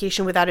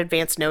identification without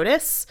advance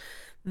notice.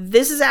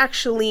 This is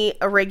actually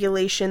a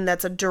regulation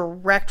that's a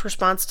direct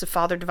response to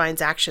Father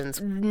Divine's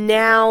actions.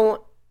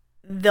 Now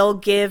they'll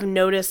give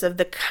notice of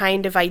the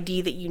kind of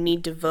ID that you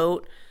need to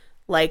vote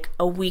like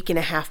a week and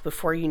a half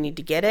before you need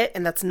to get it,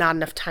 and that's not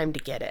enough time to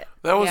get it.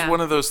 That was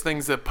one of those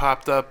things that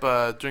popped up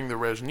during the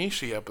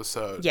Rajneeshi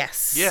episode.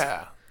 Yes.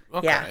 Yeah.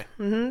 Okay.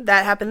 Yeah,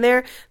 that happened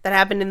there. That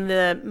happened in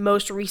the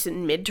most recent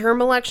midterm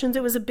elections.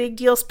 It was a big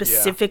deal,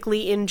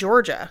 specifically in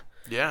Georgia.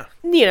 Yeah.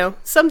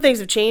 Some things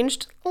have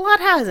changed. A lot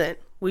hasn't.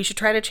 We should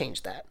try to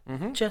change that.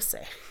 Just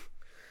say.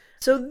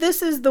 So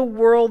this is the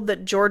world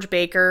that George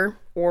Baker,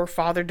 or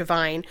Father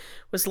Divine,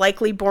 was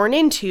likely born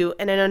into,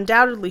 and it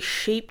undoubtedly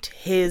shaped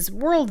his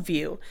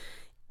worldview.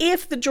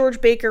 If the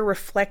George Baker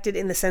reflected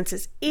in the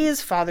census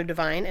is Father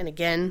Divine, and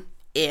again,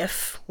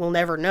 if, we'll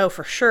never know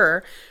for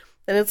sure,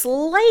 then it's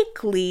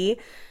likely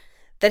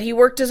that he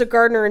worked as a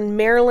gardener in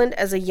Maryland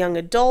as a young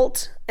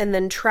adult, and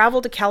then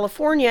traveled to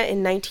California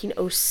in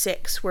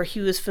 1906, where he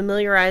was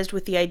familiarized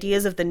with the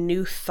ideas of the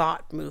New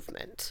Thought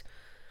movement.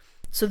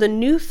 So the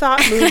New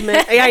Thought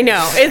movement, I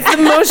know, it's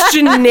the most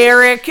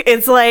generic,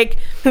 it's like...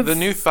 The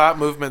New Thought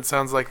movement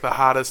sounds like the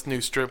hottest new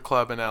strip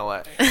club in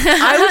LA.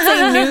 I would say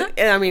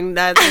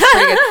that's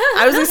pretty good.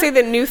 I was going to say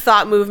the New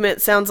Thought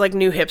movement sounds like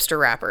new hipster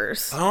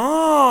rappers.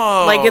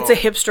 Oh. Like it's a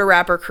hipster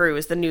rapper crew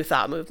is the New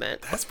Thought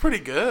movement. That's pretty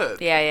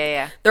good.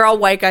 Yeah. They're all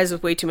white guys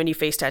with way too many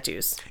face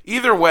tattoos.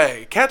 Either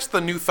way, catch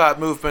the New Thought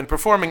movement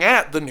performing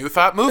at the New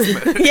Thought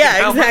movement.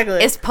 Yeah,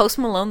 exactly. Is Post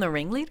Malone the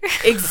ringleader?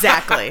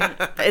 Exactly.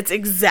 It's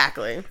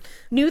exactly.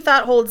 New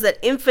Thought holds that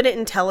infinite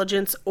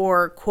intelligence,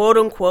 or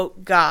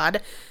quote-unquote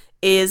God,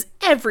 is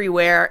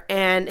everywhere,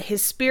 and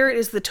his spirit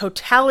is the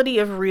totality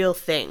of real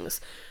things.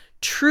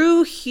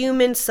 True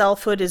human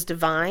selfhood is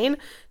divine.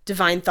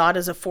 Divine thought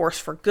is a force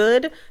for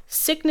good.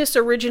 Sickness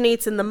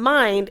originates in the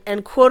mind,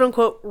 and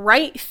quote-unquote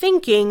right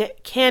thinking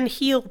can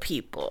heal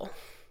people.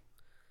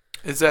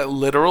 Is that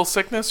literal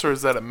sickness or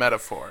is that a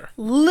metaphor?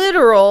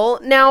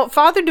 Literal. Now,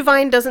 Father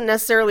Divine doesn't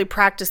necessarily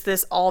practice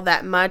this all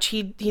that much.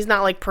 He's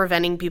not like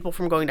preventing people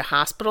from going to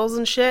hospitals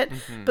and shit.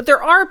 But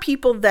there are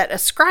people that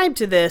ascribe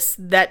to this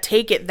that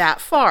take it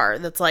that far.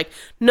 That's like,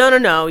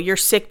 no, you're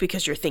sick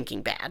because you're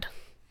thinking bad.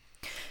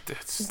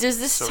 Does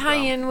this tie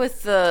in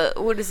with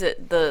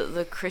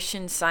the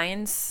Christian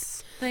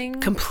Science thing?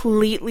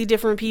 Completely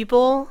different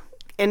people.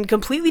 And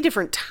completely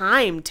different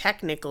time,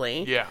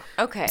 technically. Yeah.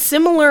 Okay.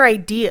 Similar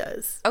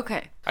ideas.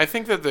 Okay. I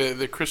think that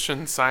the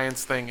Christian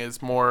Science thing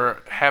is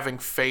more having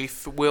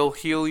faith will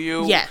heal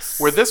you. Yes.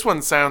 Where this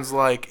one sounds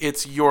like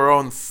it's your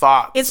own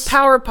thoughts. It's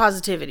power of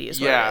positivity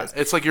is what it is.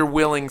 It's like you're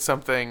willing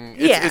something.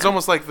 Yeah. It's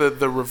almost like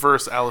the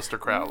reverse Aleister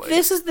Crowley.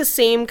 This is the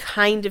same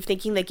kind of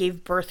thinking that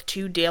gave birth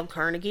to Dale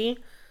Carnegie.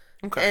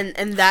 Okay.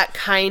 And that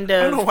kind I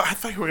of... don't know why. I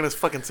thought you were going to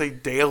fucking say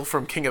Dale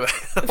from King of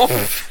the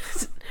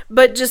Hill.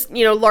 But just,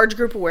 large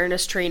group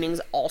awareness trainings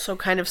also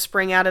kind of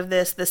spring out of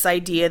this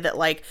idea that,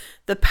 like,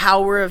 the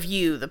power of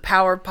you, the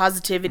power of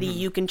positivity,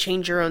 you can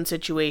change your own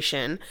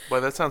situation. Boy,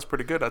 that sounds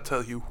pretty good. I'll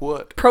tell you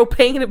what.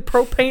 Propane and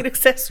propane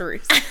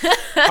accessories.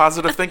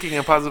 Positive thinking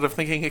and positive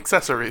thinking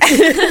accessories.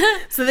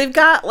 So they've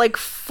got, like,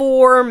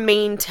 4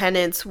 main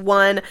tenets.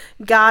 1,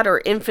 God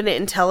or infinite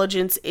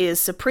intelligence is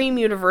supreme,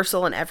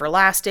 universal, and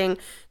everlasting.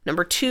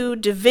 Number 2,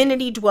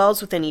 divinity dwells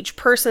within each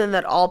person and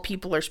that all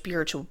people are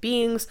spiritual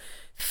beings.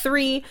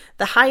 3,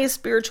 the highest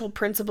spiritual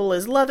principle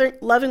is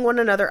loving one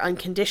another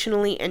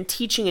unconditionally and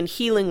teaching and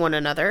healing one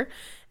another.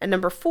 And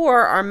number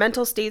 4, our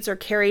mental states are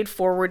carried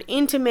forward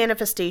into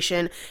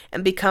manifestation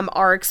and become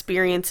our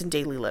experience in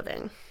daily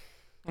living.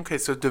 Okay,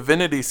 so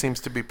divinity seems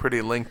to be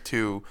pretty linked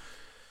to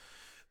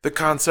the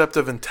concept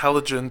of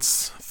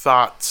intelligence,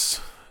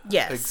 thoughts,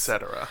 Yes.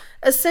 etc.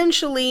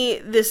 Essentially,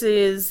 this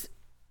is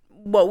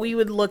what we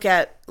would look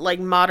at like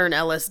modern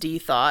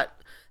LSD thought.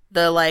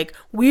 The like,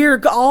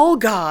 we're all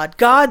God.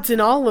 God's in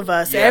all of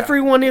us. Yeah.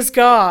 Everyone is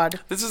God.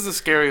 This is the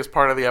scariest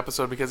part of the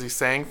episode because he's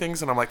saying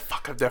things and I'm like,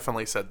 fuck, I've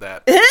definitely said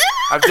that.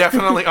 I've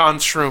definitely on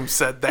shrooms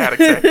said that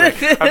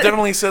exactly. I've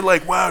definitely said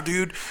like, wow,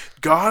 dude,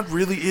 God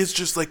really is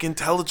just like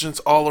intelligence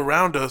all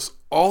around us.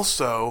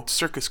 Also,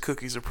 circus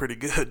cookies are pretty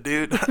good,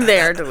 dude.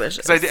 They are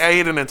delicious. 'Cause I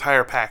ate an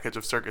entire package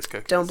of circus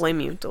cookies. Don't blame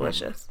you.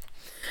 Delicious.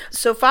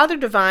 So Father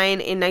Divine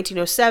in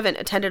 1907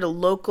 attended a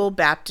local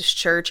Baptist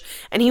church,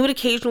 and he would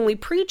occasionally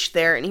preach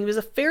there, and he was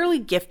a fairly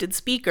gifted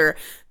speaker.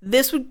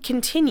 This would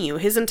continue.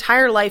 His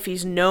entire life,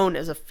 he's known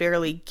as a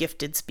fairly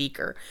gifted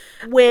speaker.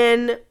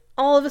 When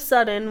all of a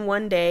sudden,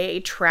 one day, a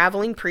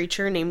traveling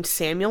preacher named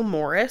Samuel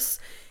Morris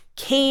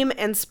came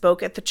and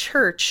spoke at the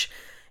church,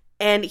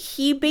 and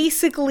he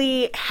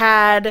basically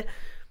had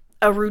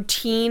a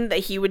routine that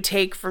he would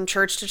take from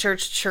church to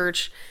church to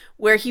church,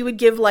 where he would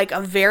give like a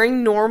very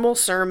normal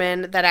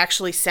sermon that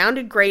actually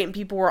sounded great and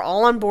people were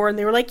all on board and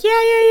they were like,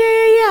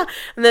 yeah.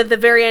 And then at the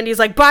very end, he's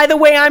like, by the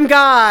way, I'm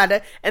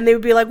God. And they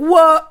would be like,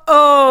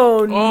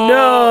 whoa,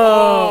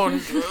 no.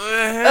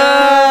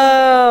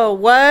 Oh,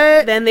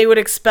 what? Then they would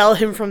expel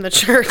him from the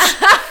church.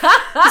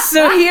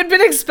 So he had been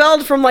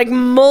expelled from like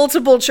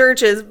multiple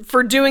churches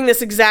for doing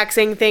this exact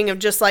same thing of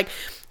just like,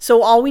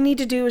 so all we need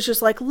to do is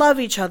just like love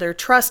each other,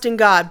 trust in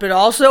God, but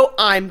also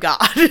I'm God.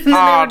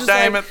 Aw,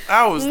 damn it.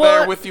 I was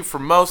there with you for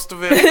most of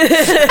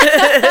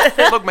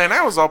it. Look, man,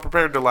 I was all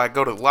prepared to like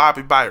go to the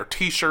lobby, buy your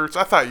t-shirts.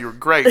 I thought you were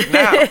great.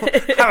 Now,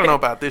 I don't know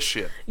about this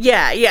shit.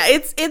 Yeah.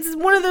 It's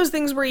one of those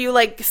things where you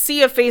like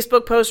see a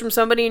Facebook post from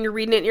somebody and you're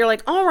reading it and you're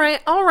like, all right.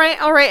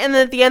 And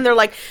then at the end they're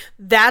like,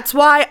 that's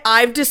why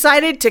I've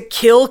decided to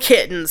kill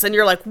kittens. And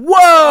you're like, whoa.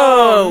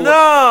 Oh,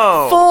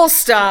 no. Full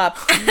stop.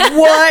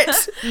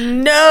 What?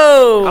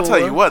 No. No. I'll tell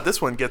you what,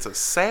 this one gets a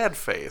sad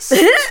face.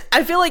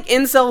 I feel like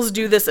incels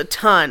do this a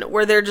ton,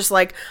 where they're just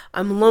like,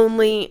 I'm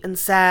lonely and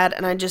sad,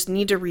 and I just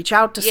need to reach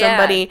out to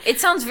somebody. It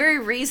sounds very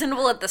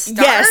reasonable at the start.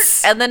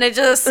 Yes. And then it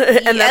just...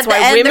 And that's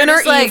why women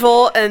are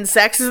evil, and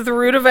sex is the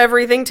root of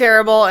everything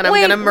terrible, and I'm Wait,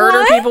 going to murder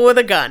what? people with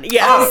a gun.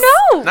 Yes.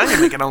 Oh, no. Now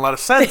you're making a lot of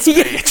sense,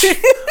 Paige.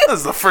 This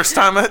is the first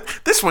time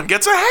this one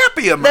gets a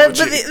happy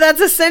emoji.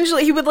 That's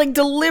essentially, he would like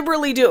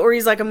deliberately do it where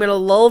he's like, I'm going to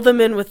lull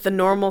them in with the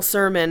normal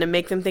sermon and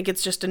make them think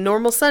it's just a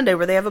normal Sunday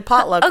where they have a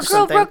potluck A or girl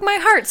something. broke my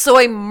heart, so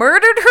I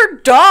murdered her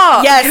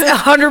dog.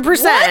 Yes,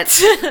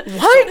 100%.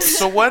 What?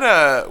 So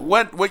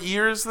what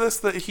year is this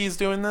that he's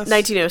doing this?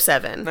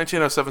 1907.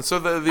 1907. So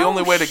the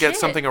only way to get shit.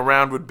 something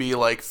around would be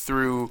like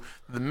through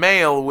the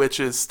mail, which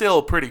is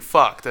still pretty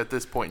fucked at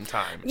this point in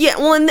time. Yeah,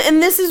 well, and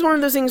this is one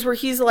of those things where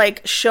he's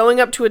like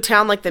showing up to a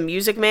town like the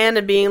Music Man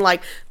and being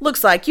like,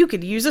 looks like you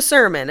could use a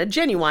sermon, a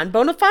genuine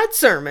bona fide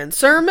sermon.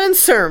 But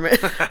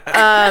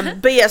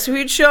yeah, so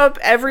he'd show up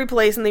every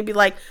place and they'd be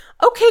like,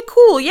 okay,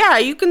 cool, yeah,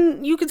 you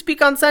can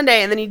speak on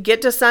Sunday, and then he'd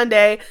get to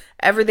Sunday,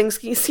 everything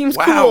seems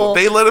Wow, cool.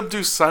 they let him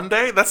do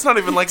Sunday? That's not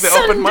even like the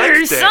open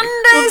mic day.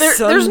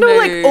 Well, there's no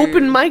like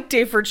open mic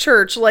day for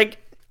church. Like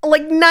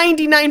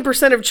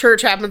 99% of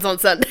church happens on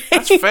Sunday.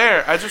 That's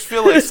fair. I just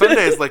feel like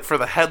Sunday is like for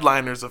the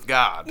headliners of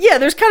God. Yeah,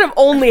 there's kind of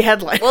only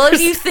headliners. Well,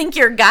 if you think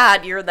you're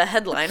God, you're the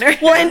headliner.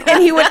 Well,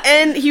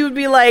 and he would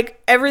be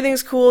like,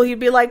 everything's cool. He'd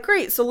be like,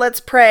 great, so let's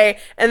pray.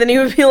 And then he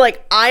would be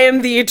like, I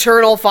am the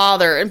eternal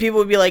Father. And people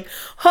would be like,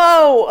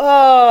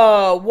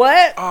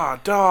 what? Aw,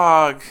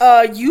 dog.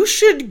 You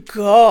should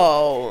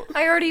go.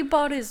 I already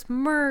bought his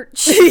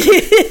merch.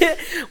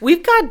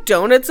 We've got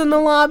donuts in the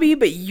lobby,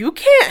 but you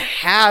can't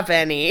have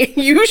any.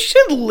 You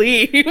should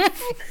leave.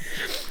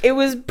 It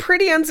was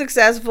pretty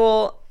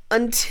unsuccessful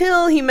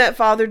until he met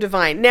Father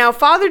Divine. Now,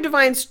 Father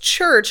Divine's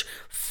church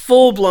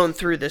full-blown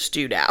threw this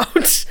dude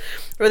out.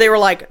 Where they were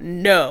like,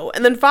 no.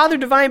 And then Father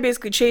Divine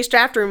basically chased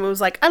after him and was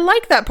like, I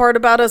like that part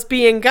about us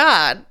being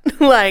God.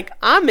 Like,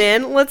 I'm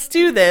in. Let's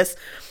do this.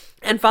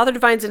 And Father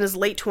Divine's in his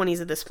late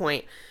 20s at this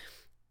point.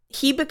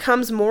 He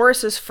becomes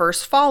Morris's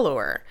first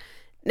follower.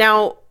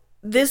 Now,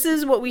 this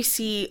is what we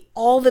see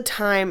all the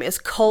time is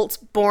cults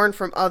born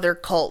from other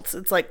cults.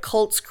 It's like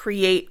cults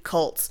create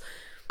cults.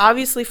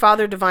 Obviously,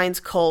 Father Divine's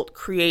cult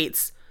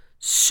creates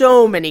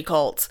so many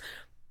cults.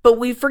 But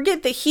we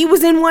forget that he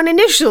was in one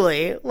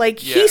initially. Like,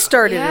 he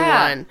started in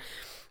one.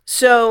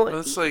 So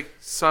it's like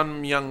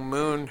Sun Myung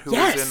Moon, who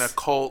Yes. was in a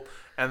cult,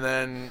 and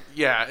then,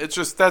 yeah, it's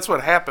just, that's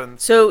what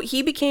happens. So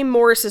he became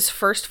Morris's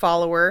first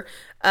follower.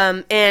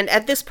 And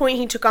at this point,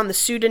 he took on the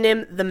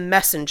pseudonym The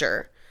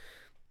Messenger.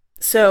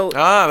 So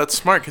Ah, that's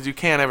smart, because you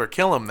can't ever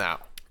kill him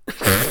now.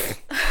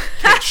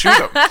 Can't shoot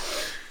him.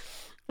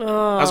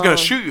 I was going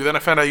to shoot you, then I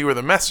found out you were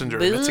the messenger,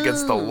 and it's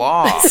against the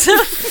law.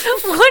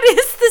 What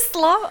is this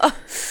law?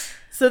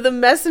 So the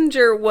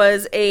messenger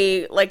was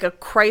a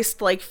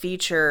Christ-like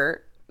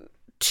feature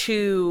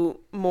to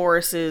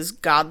Morris's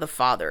God the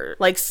Father.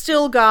 Like,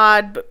 still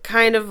God, but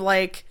kind of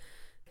like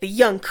the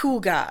young, cool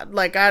God.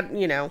 Like, they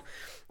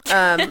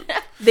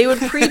would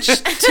preach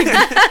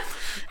to...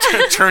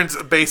 Turns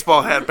a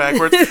baseball hat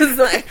backwards.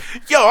 like,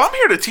 Yo, I'm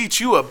here to teach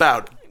you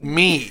about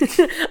me.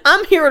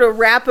 I'm here to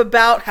rap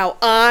about how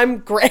I'm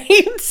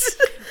great.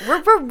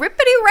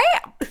 Rippity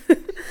rap.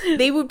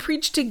 They would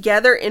preach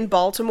together in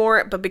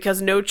Baltimore, but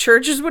because no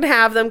churches would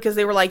have them, because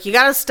they were like, you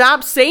gotta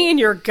stop saying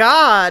you're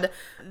God,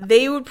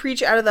 they would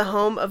preach out of the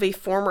home of a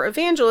former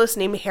evangelist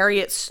named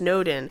Harriet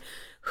Snowden,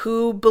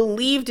 who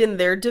believed in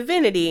their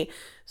divinity.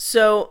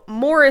 So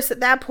Morris, at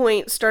that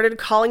point, started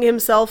calling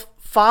himself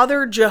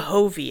Father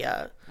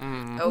Jehovah.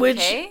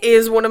 Which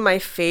is one of my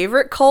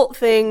favorite cult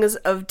things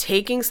of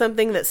taking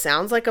something that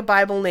sounds like a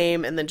Bible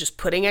name and then just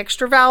putting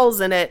extra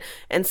vowels in it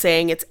and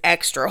saying it's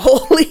extra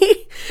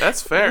holy.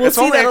 That's fair. We'll it's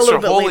see only that a extra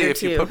little bit holy later,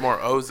 if you too. put more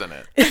O's in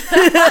it.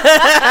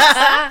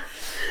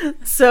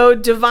 So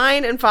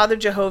Divine and Father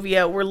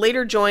Jehovah were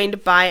later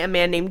joined by a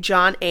man named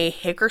John A.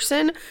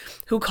 Hickerson,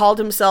 who called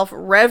himself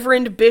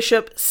Reverend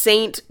Bishop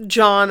Saint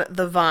John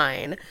the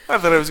Vine. I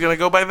thought I was going to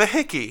go by the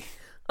Hickey.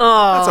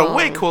 Oh. That's a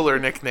way cooler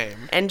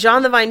nickname. And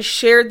John the Vine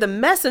shared the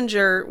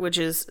messenger, which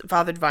is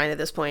Father Divine at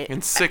this point. In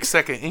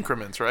 6-second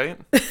increments, right?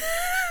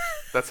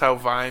 That's how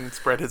Vine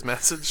spread his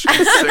message.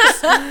 In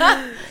 6.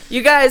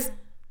 You guys,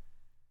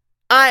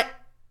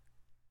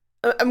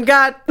 I'm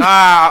God.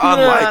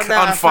 Unlike,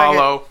 Nah,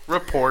 unfollow,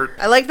 report.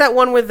 I like that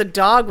one where the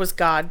dog was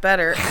God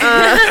better.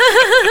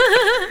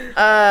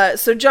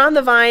 So John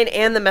the Vine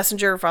and the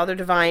messenger, Father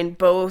Divine,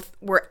 both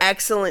were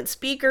excellent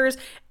speakers,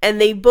 and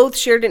they both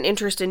shared an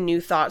interest in New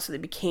Thought, so they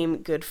became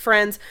good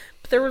friends.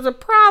 But there was a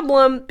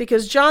problem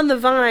because John the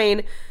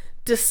Vine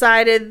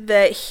decided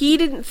that he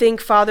didn't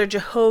think Father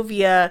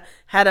Jehovah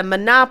had a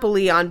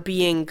monopoly on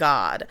being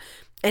God.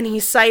 And he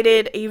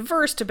cited a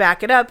verse to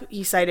back it up.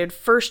 He cited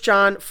 1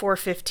 John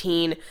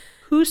 4:15,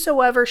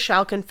 "Whosoever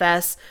shall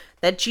confess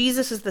that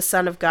Jesus is the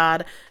Son of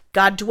God,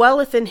 God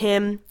dwelleth in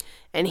him,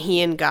 and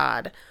he in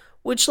God.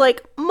 which,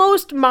 like,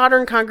 most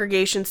modern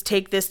congregations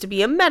take this to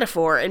be a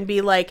metaphor and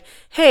be like,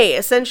 hey,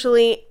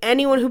 essentially,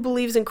 anyone who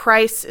believes in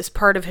Christ is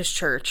part of his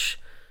church.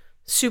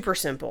 Super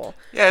simple.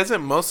 Yeah,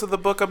 isn't most of the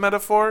book a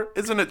metaphor?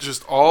 Isn't it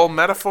just all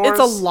metaphors? It's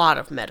a lot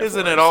of metaphors.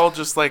 Isn't it all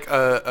just like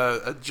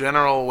a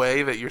general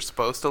way that you're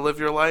supposed to live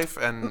your life?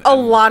 And a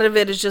lot of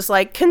it is just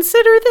like,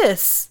 consider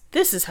this.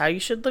 This is how you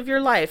should live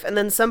your life. And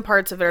then some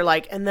parts of it are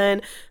like, and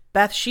then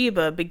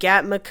Bathsheba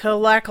begat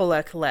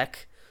Mekalakalek.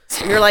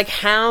 And you're like,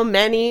 how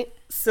many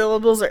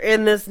syllables are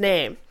in this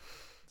name?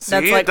 See,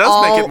 it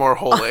does make it more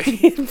holy.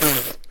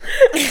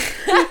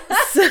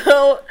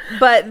 So,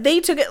 but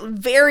they took it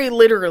very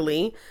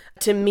literally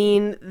to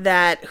mean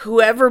that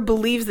whoever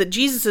believes that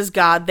Jesus is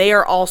God, they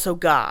are also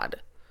God.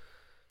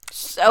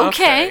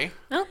 Okay.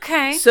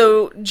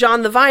 So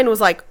John the Vine was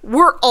like,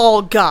 we're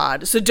all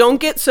God. So don't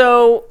get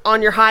so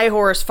on your high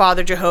horse,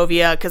 Father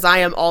Jehovah, because I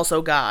am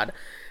also God.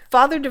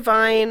 Father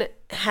Divine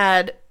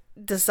had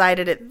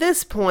decided at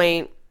this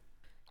point,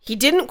 he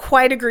didn't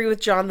quite agree with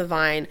John the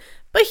Vine,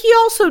 but he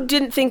also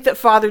didn't think that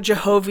Father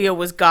Jehovah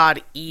was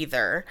God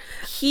either.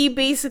 He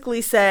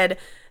basically said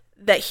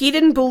that he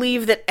didn't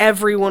believe that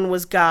everyone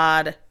was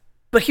God,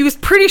 but he was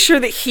pretty sure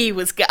that he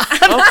was God.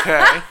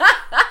 Okay.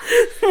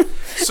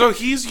 So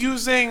he's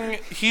using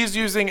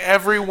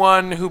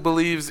everyone who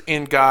believes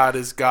in God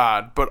as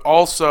God, but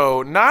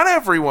also not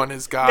everyone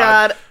is God.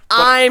 God,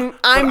 I'm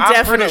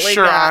definitely pretty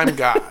sure God. I'm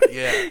God.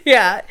 Yeah.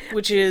 Yeah,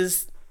 which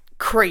is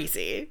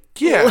crazy.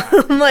 Yeah.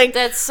 Like,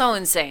 That's so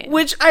insane.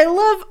 which I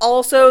love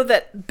also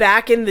that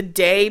back in the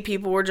day,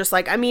 people were just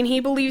like, I mean, he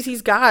believes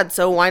he's God,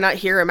 so why not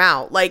hear him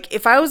out? Like,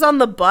 if I was on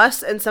the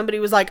bus and somebody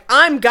was like,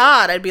 I'm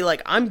God, I'd be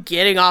like, I'm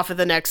getting off at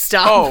the next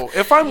stop. Oh,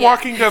 if I'm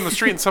walking down the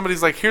street and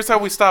somebody's like, here's how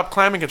we stop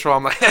climate control,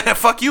 I'm like,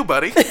 fuck you,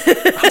 buddy.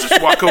 I'll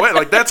just walk away.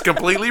 Like, that's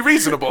completely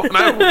reasonable. And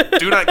I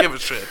do not give a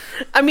shit.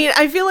 I mean,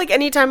 I feel like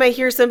anytime I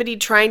hear somebody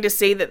trying to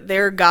say that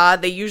they're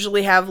God, they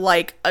usually have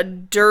like a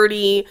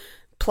dirty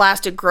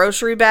plastic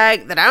grocery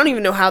bag that I don't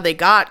even know how they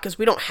got, because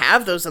we don't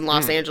have those in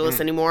Los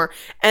Angeles anymore,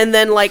 and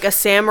then like a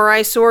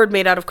samurai sword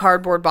made out of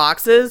cardboard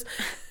boxes,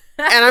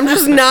 and I'm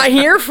just not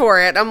here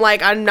for it. I'm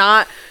like, I'm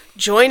not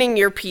joining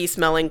your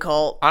pea-smelling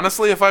cult.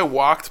 Honestly, if I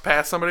walked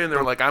past somebody and they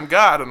were like, I'm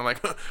God, and I'm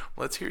like,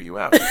 let's hear you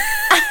out.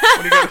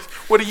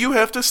 What do you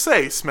have to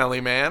say,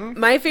 smelly man?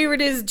 My favorite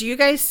is, do you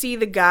guys see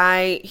the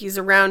guy, he's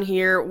around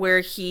here,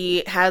 where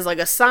he has like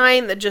a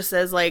sign that just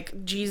says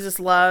like, Jesus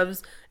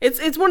loves.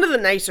 It's one of the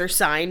nicer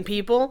sign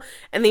people,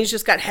 and he's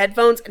just got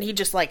headphones, and he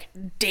just like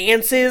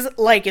dances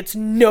like it's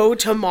no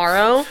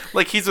tomorrow.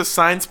 Like he's a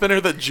sign spinner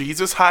that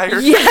Jesus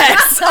hired?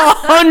 Yes,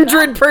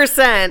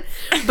 100%.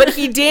 But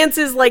he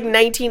dances like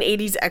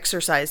 1980s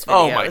exercise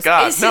videos. Oh my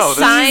God. Is No, his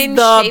this sign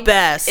the shaped,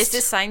 best. Is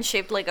this sign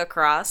shaped like a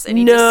cross and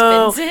he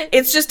No, just spins it?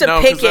 it's just a no,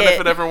 because then if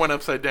picket. it ever went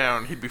upside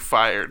down, he'd be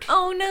fired.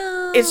 Oh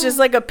no. It's just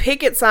like a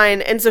picket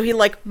sign, and so he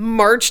like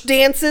march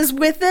dances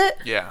with it.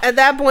 Yeah. At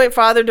that point,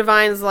 Father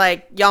Divine's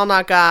like, y'all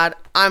not God,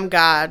 I'm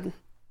God,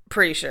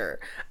 pretty sure.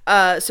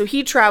 So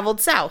he traveled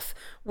south,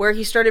 where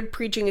he started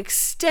preaching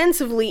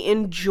extensively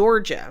in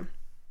Georgia.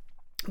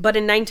 But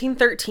in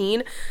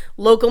 1913,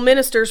 local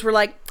ministers were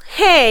like,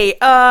 hey,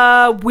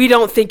 we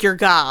don't think you're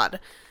God.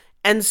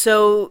 And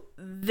so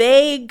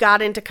they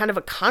got into kind of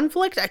a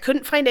conflict. I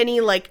couldn't find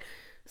any like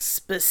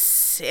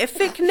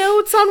specific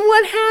notes on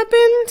what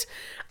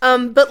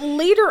happened. But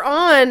later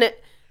on,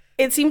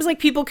 it seems like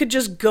people could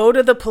just go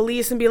to the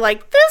police and be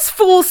like, this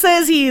fool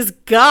says he's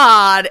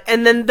God,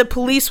 and then the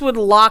police would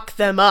lock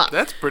them up.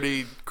 That's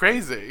pretty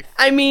crazy.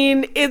 I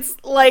mean, it's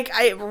like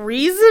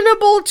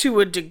reasonable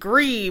to a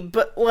degree,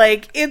 but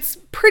like it's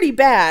pretty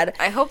bad.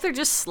 I hope they're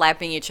just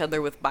slapping each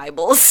other with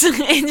Bibles.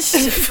 It's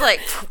just like,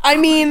 I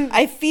mean,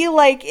 I feel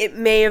like it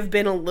may have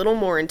been a little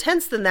more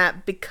intense than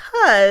that,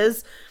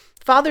 because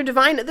Father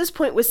Divine at this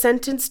point was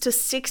sentenced to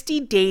 60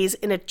 days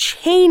in a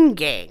chain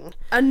gang.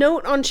 A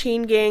note on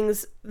chain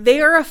gangs,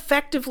 they are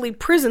effectively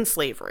prison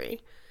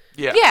slavery.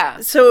 Yeah.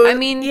 yeah. So, I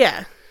mean,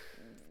 yeah,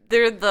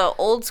 they're the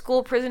old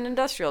school prison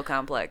industrial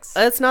complex.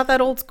 it's not that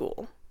old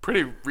school.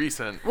 Pretty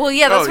recent. Well,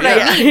 yeah, that's Oh, what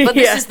yeah. I mean. But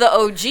this Yeah. is the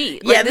OG.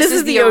 Like, Yeah, this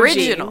is the OG.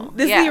 original.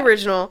 This Yeah. is the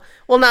original.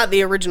 Well, not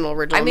the original.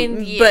 I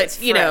mean, yeah, but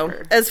it's you know,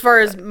 forever. as far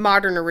as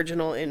modern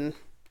original in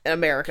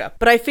America.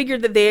 But I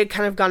figured that they had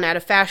kind of gone out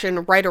of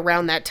fashion right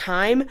around that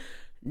time.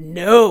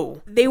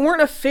 No, they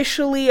weren't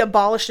officially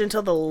abolished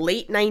until the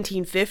late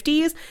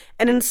 1950s,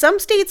 and in some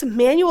states,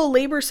 manual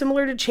labor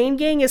similar to chain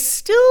gang is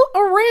still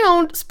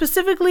around,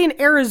 specifically in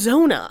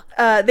Arizona.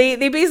 They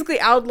basically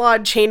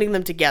outlawed chaining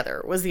them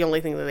together, was the only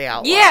thing that they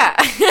outlawed. Yeah.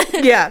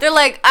 Yeah. They're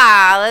like,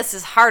 this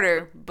is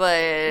harder, but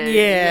Yeah.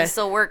 it can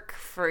still work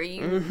for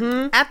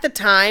you. At the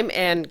time,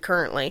 and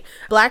currently,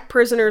 black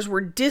prisoners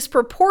were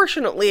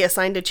disproportionately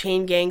assigned to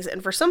chain gangs,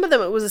 and for some of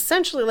them it was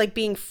essentially like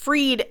being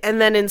freed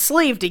and then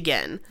enslaved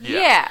again.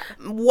 Yeah.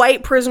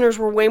 White prisoners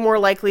were way more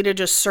likely to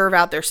just serve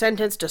out their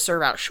sentence, to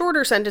serve out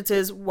shorter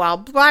sentences, while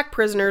black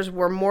prisoners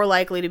were more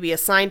likely to be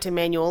assigned to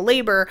manual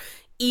labor,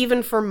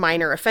 even for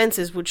minor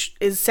offenses, which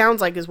sounds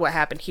like is what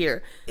happened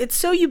here. It's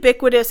so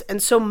ubiquitous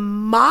and so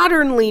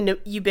modernly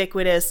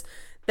ubiquitous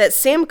that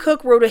Sam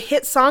Cooke wrote a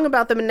hit song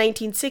about them in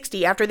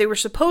 1960 after they were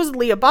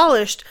supposedly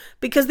abolished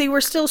because they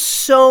were still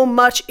so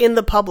much in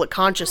the public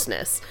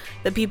consciousness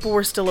that people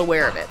were still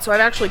aware of it. So I've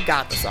actually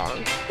got the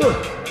song. Well,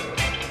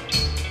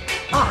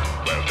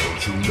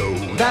 don't you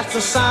know that's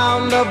the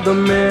sound of the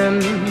men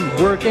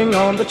working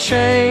on the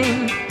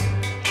chain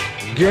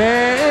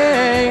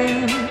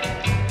gang.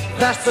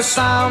 That's the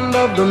sound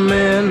of the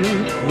men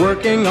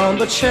working on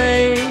the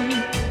chain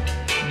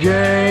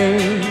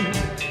gang.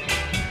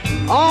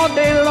 All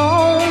day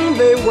long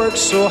they work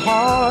so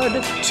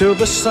hard till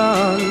the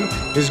sun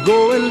is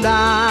going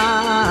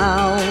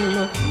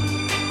down.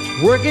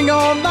 Working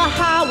on the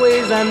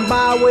highways and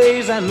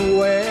byways and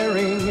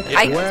wearing.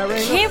 I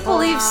can't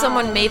believe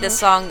someone made a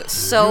song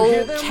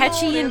so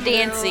catchy and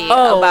dancey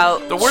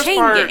about the worst chain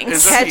part gangs.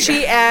 is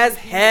Catchy as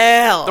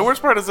hell. The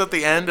worst part is at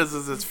the end, as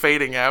it's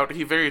fading out,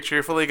 he very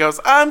cheerfully goes,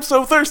 "I'm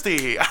so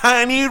thirsty,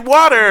 I need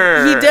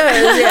water." He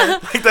does, yeah.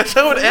 Like that's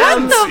how it What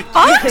ends. the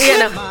fuck? You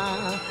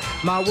know,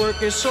 My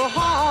work is so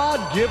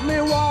hard, give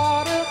me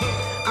water.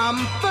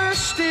 I'm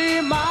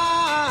thirsty,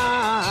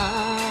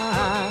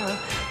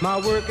 my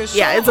work is so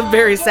yeah, it's a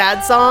very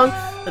sad song.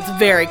 That's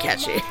very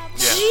catchy.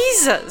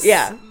 Jesus.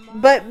 Yeah.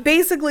 But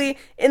basically,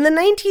 in the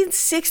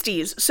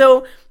 1960s,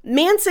 so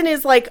Manson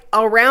is like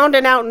around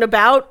and out and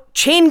about.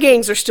 Chain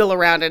gangs are still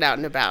around and out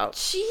and about.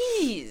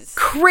 Jeez.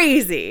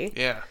 Crazy.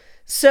 Yeah.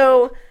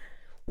 So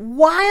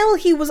while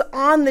he was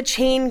on the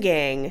chain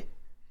gang,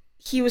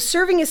 he was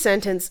serving his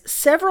sentence.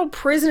 Several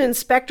prison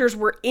inspectors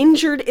were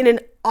injured in an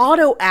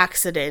auto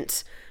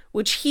accident,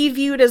 which he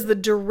viewed as the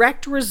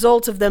direct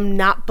result of them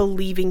not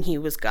believing he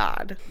was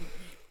God.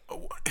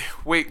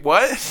 Wait,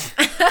 what?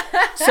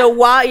 So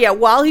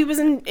while he was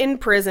in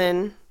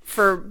prison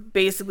for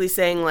basically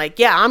saying like,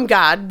 yeah, I'm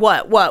God,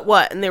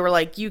 what? And they were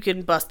like, you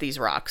can bust these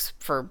rocks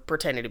for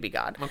pretending to be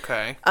God.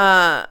 Okay.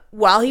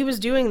 While he was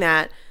doing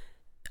that,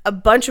 a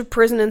bunch of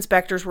prison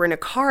inspectors were in a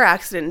car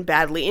accident and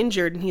badly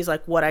injured, and he's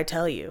like, what'd I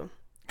tell you?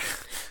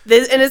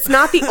 And it's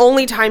not the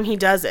only time he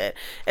does it.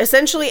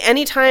 Essentially,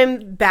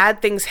 anytime bad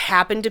things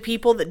happen to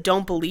people that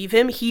don't believe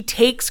him, he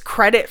takes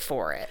credit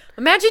for it.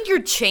 Imagine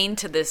you're chained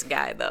to this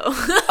guy, though.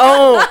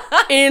 Oh,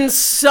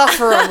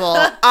 insufferable.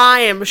 I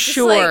am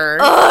sure.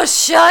 Like, oh,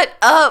 shut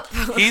up.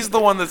 He's the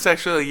one that's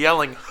actually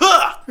yelling,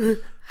 "Ha!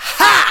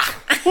 Ha!"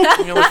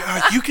 And you're like,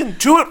 "Oh, you can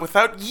do it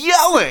without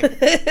yelling."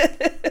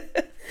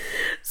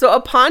 So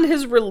upon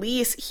his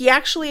release, he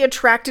actually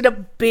attracted a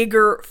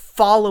bigger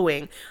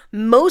following,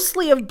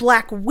 mostly of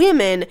black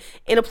women,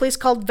 in a place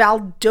called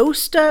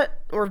Valdosta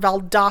or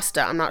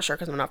Valdosta. I'm not sure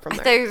because I'm not from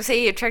there. They say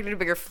he attracted a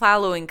bigger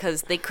following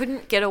because they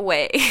couldn't get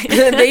away.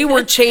 They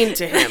were chained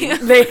to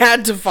him. They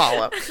had to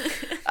follow.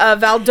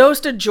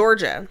 Valdosta,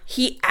 Georgia.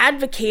 He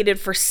advocated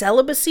for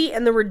celibacy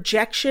and the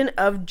rejection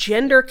of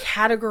gender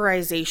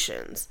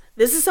categorizations.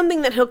 This is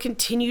something that he'll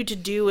continue to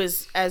do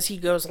as he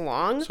goes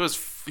along. So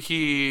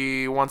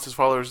he wants his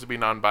followers to be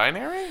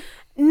non-binary?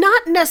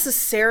 Not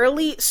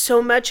necessarily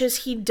so much as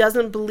he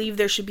doesn't believe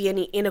there should be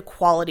any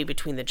inequality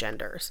between the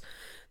genders.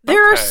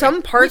 There are Okay.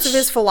 some parts of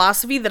his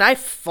philosophy that I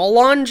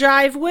full-on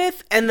jive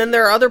with, and then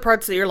there are other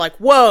parts that you're like,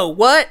 whoa,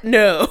 what?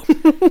 No.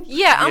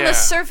 Yeah, on Yeah. the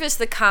surface,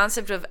 the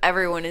concept of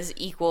everyone is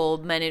equal,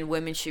 men and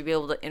women should be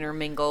able to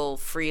intermingle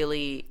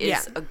freely is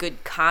Yeah. a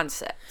good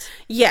concept.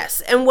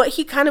 Yes, and what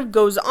he kind of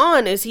goes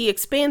on is he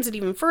expands it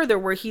even further,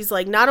 where he's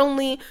like, not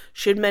only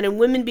should men and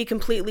women be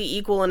completely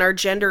equal and our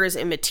gender is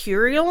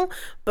immaterial,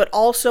 but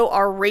also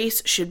our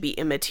race should be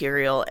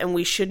immaterial, and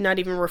we should not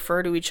even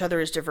refer to each other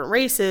as different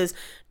races,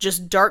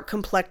 just dark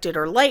complected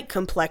or light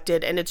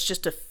complected, and it's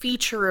just a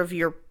feature of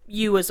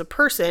you as a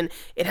person.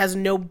 It has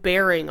no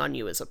bearing on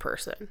you as a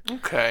person.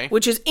 Okay.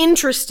 Which is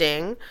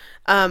interesting.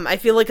 I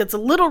feel like it's a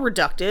little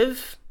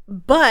reductive,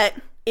 but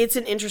it's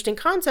an interesting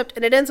concept,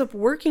 and it ends up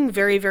working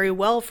very, very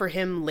well for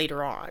him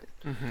later on.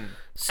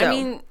 So, I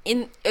mean,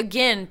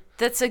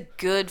 that's a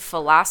good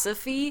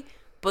philosophy,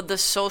 but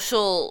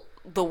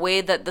the way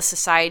that the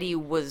society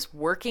was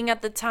working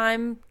at the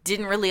time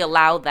didn't really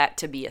allow that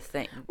to be a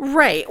thing.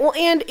 right. Well,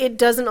 and it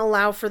doesn't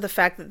allow for the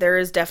fact that there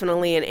is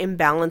definitely an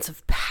imbalance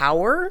of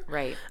power.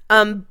 Right.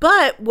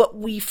 But what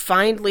we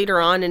find later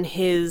on in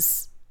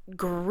his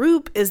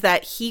group is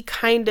that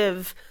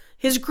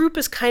his group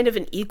is kind of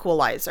an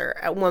equalizer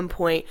at one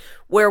point,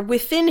 where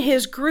within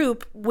his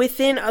group,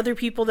 within other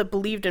people that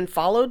believed and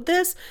followed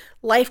this,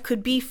 life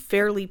could be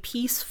fairly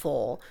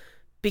peaceful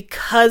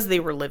because they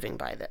were living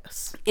by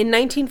this. In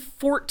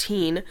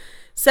 1914,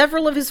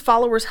 several of his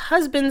followers'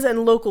 husbands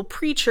and local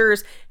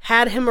preachers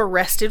had him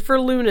arrested for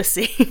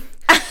lunacy.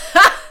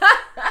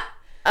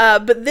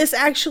 But this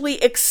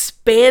actually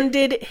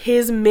expanded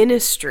his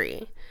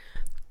ministry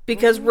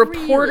because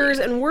reporters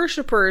and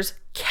worshipers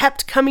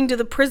kept coming to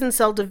the prison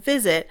cell to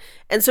visit,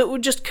 and so it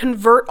would just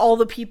convert all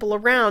the people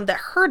around that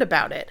heard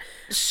about it.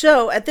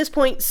 So at this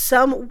point,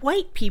 some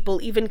white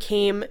people even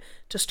came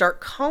to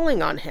start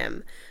calling on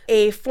him.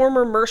 A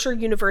former Mercer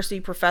University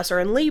professor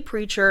and lay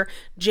preacher,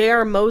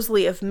 J.R.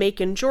 Mosley of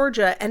Macon,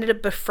 Georgia, ended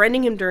up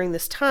befriending him during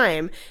this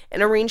time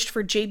and arranged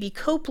for J.B.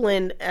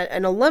 Copeland,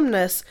 an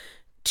alumnus,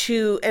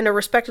 and a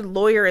respected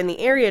lawyer in the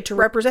area to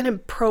represent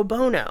him pro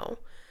bono.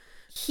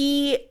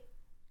 He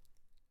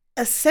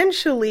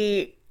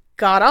essentially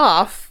got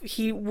off.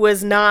 He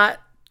was not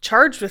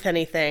charged with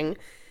anything.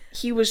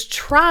 He was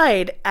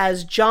tried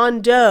as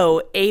John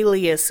Doe,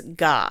 alias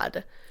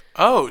God.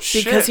 Oh,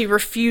 shit. Because he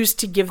refused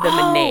to give them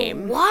a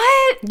name.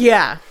 What?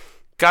 Yeah.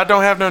 God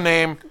don't have no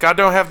name. God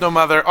don't have no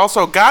mother.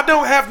 Also, God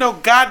don't have no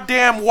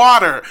goddamn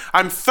water.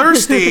 I'm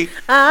thirsty.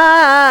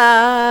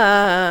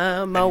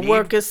 My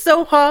work is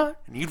so hard.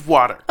 I need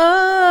water.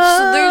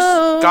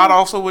 Oh. God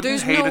also wouldn't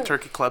there's hate no- a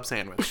turkey club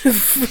sandwich.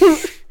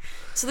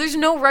 So there's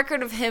no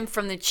record of him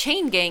from the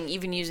chain gang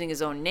even using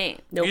his own name.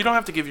 Nope. You don't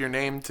have to give your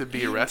name to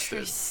be arrested.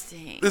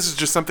 Interesting. This is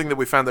just something that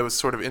we found that was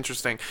sort of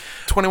interesting.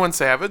 21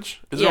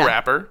 Savage is Yeah. a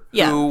rapper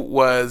Yeah. who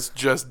was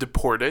just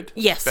deported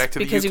Yes, back to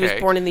the because UK. he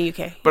was born in the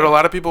UK. But a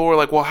lot of people were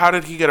like, well, how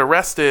did he get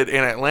arrested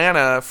in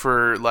Atlanta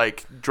for,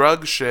 like,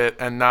 drug shit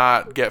and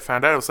not get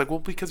found out? It was like, well,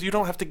 because you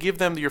don't have to give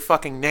them your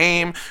fucking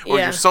name or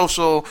Yeah. your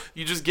social.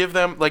 You just give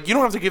them, like, you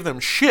don't have to give them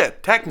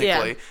shit,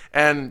 technically. Yeah.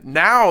 And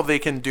now they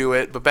can do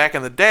it. But back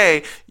in the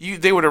day,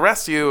 they would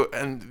arrest you,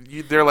 and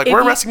they're like, If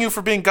we're you- arresting you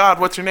for being God.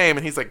 What's your name?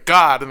 And he's like,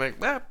 God. And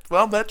they're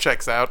well, that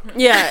checks out.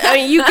 Yeah, I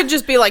mean, you could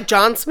just be like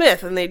John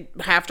Smith, and they'd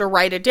have to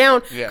write it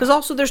down. Yeah. Because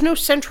also, there's no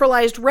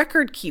centralized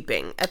record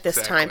keeping at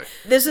this time.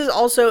 Exactly. This is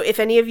also, if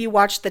any of you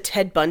watched the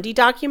Ted Bundy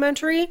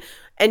documentary,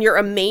 and you're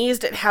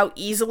amazed at how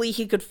easily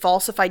he could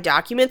falsify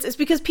documents, it's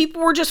because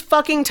people were just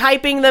fucking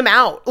typing them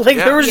out. Like,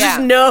 Yeah. there was just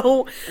Yeah.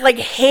 no, like,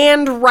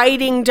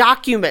 handwriting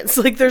documents.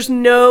 Like, there's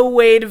no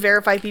way to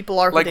verify people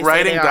are who Like they say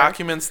writing they are.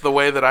 documents the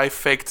way that I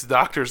faked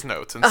doctor's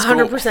notes in school.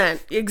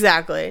 100%.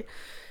 Exactly.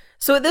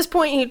 So at this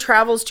point, he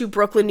travels to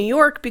Brooklyn, New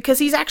York, because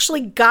he's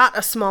actually got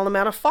a small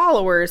amount of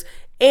followers,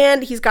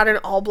 and he's got an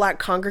all-black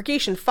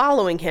congregation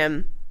following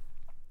him.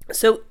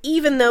 So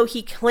even though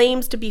he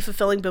claims to be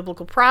fulfilling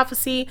biblical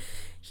prophecy,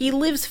 he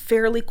lives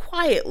fairly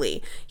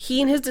quietly.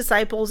 He and his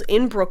disciples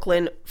in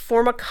Brooklyn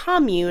form a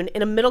commune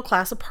in a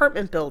middle-class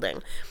apartment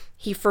building.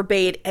 He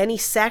forbade any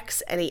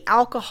sex, any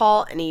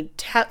alcohol, any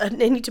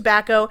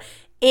tobacco,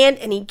 and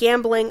any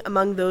gambling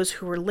among those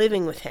who were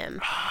living with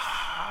him.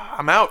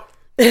 I'm out.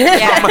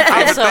 Yeah, favorite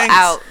also things.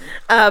 out.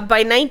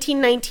 By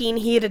 1919,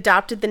 he had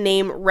adopted the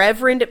name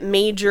Reverend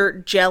Major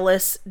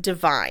Jealous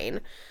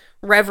Divine.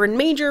 Reverend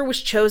Major was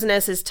chosen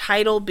as his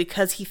title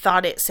because he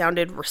thought it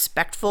sounded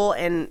respectful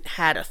and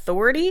had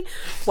authority,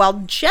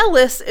 while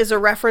Jealous is a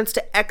reference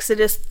to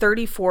Exodus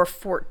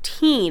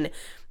 34:14.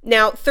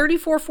 Now,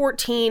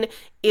 34:14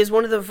 is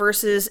one of the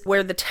verses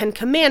where the Ten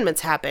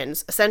Commandments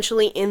happens.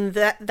 Essentially, in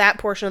that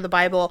portion of the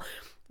Bible,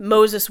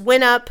 Moses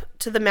went up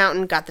to the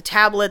mountain, got the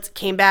tablets,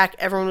 came back,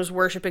 everyone was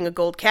worshiping a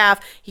gold calf.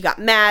 He got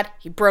mad,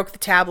 he broke the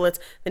tablets,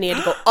 then he had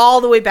to go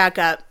all the way back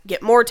up,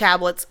 get more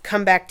tablets,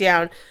 come back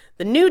down,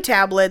 the new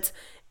tablets,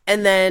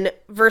 and then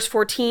verse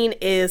 14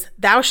 is,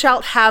 "Thou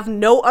shalt have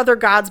no other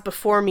gods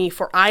before me,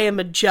 for I am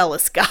a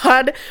jealous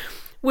God,"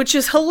 which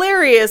is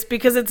hilarious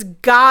because it's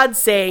God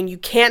saying you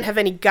can't have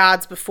any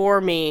gods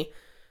before me,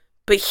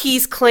 but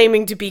he's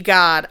claiming to be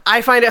God.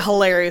 I find it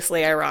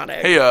hilariously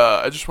ironic. Hey,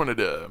 I just wanted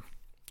to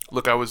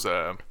look. I was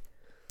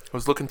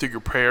looking through your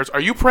prayers.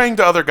 Are you praying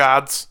to other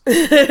gods?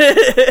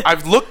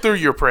 I've looked through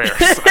your prayers.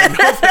 I know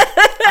that.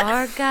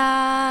 Our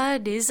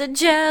God is a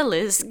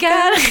jealous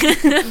God.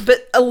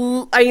 But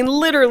I mean,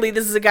 literally,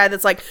 this is a guy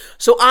that's like,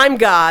 so I'm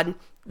God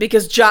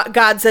because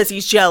God says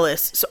he's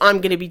jealous, so I'm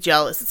going to be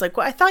jealous. It's like,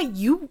 well, I thought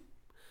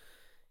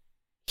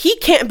he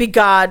can't be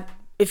God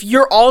if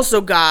you're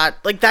also God.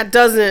 Like, that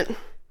doesn't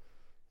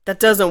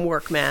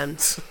work, man.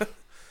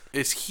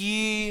 Is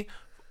he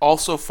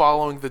also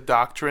following the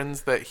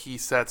doctrines that he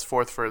sets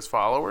forth for his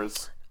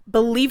followers?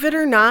 Believe it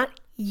or not,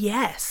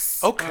 yes.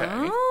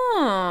 Okay.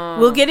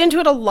 We'll get into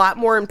it a lot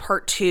more in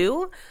part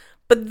 2,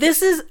 but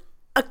this is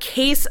a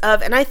case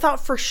of, and I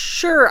thought for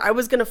sure I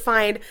was going to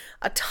find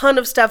a ton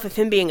of stuff of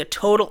him being a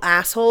total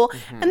asshole,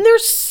 and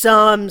there's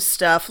some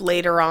stuff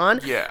later on.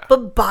 Yeah.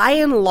 But by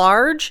and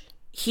large,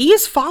 he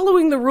is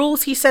following the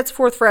rules he sets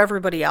forth for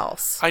everybody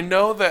else. I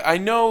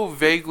know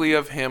vaguely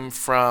of him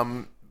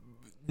from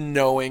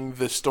knowing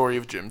the story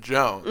of Jim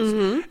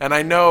Jones. And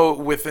I know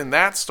within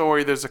that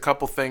story there's a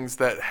couple things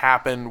that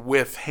happen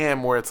with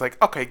him where it's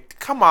like, okay,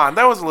 come on,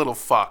 that was a little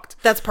fucked.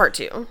 That's part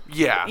 2.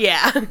 Yeah.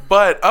 Yeah.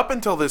 But up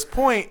until this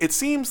point, it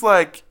seems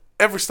like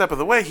every step of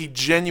the way he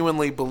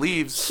genuinely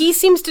believes. He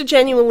seems to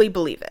genuinely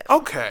believe it.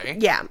 Okay.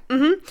 Yeah.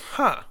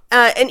 Huh.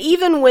 And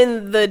even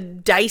when the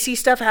dicey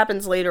stuff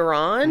happens later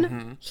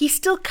on, he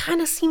still kind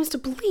of seems to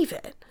believe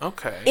it.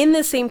 Okay. In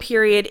the same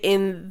period,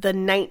 in the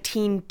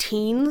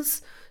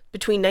 19-teens,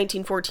 between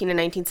 1914 and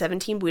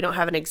 1917, we don't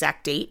have an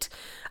exact date,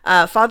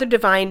 Father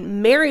Divine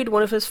married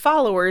one of his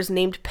followers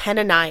named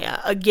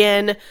Penaniah.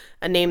 Again,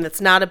 a name that's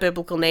not a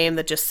biblical name,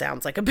 that just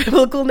sounds like a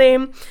biblical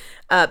name.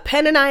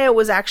 Penaniah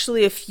was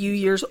actually a few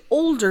years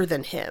older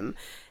than him,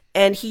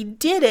 and he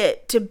did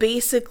it to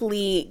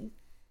basically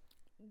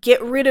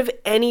get rid of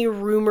any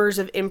rumors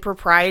of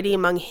impropriety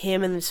among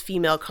him and his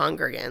female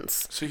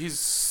congregants. So he's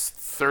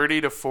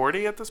 30 to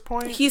 40 at this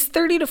point? He's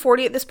 30 to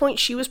 40 at this point.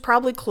 She was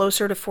probably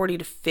closer to 40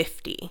 to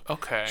 50.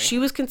 Okay. She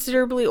was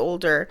considerably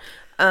older.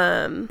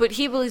 But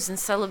he believes in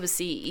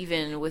celibacy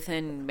even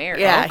within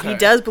marriage. Yeah, Okay. he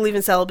does believe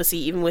in celibacy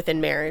even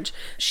within marriage.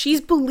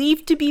 She's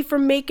believed to be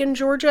from Macon,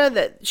 Georgia,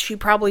 that she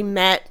probably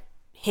met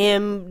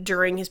him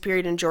during his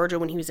period in Georgia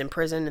when he was in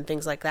prison and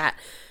things like that.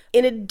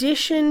 In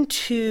addition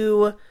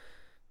to,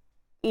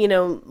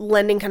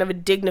 lending kind of a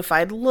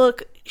dignified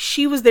look,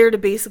 she was there to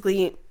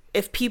basically,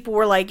 if people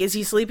were like, is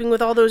he sleeping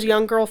with all those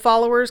young girl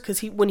followers?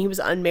 Because when he was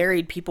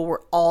unmarried, people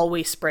were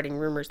always spreading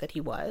rumors that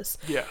he was.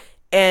 Yeah.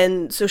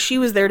 And so she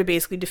was there to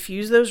basically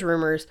diffuse those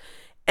rumors.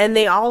 And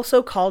they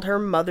also called her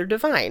Mother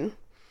Divine.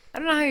 I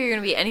don't know how you're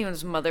going to be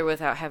anyone's mother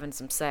without having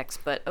some sex,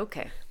 but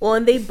okay. Well,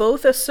 and they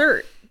both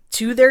assert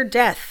to their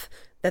death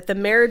that the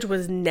marriage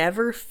was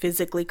never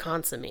physically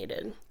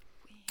consummated.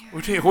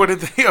 What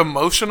did they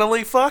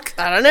emotionally fuck?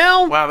 I don't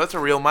know. Wow, that's a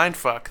real mind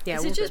fuck. Yeah,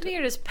 Is we'll it just get me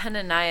or does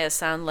Penania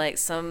sound like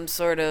some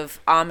sort of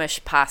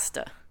Amish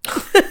pasta? I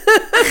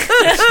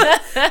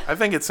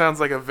think it sounds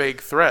like a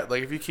vague threat.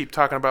 Like, if you keep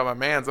talking about my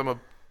mans, I'm a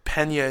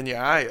penya in your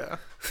eye.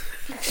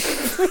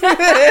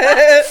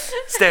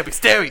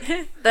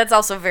 Stabby. That's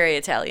also very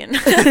Italian.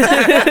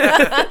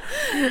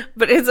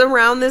 But it's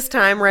around this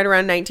time, right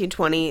around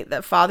 1920,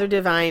 that Father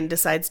Divine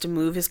decides to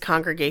move his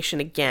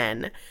congregation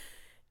again.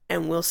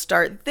 And we'll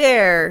start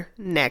there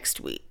next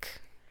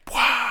week.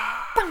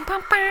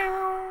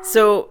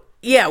 So,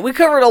 yeah, we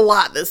covered a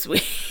lot this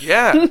week.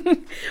 Yeah.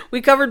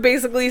 We covered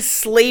basically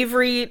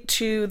slavery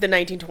to the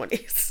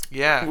 1920s.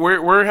 Yeah.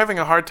 We're having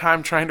a hard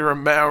time trying to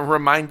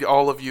remind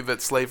all of you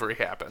that slavery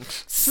happened.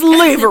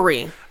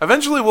 Slavery.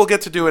 Eventually, we'll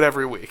get to do it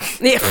every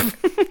week. Yeah.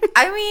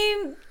 I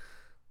mean,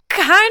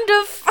 kind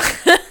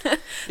of.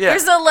 Yeah.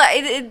 There's a lot.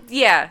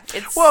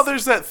 It's Well,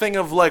 there's that thing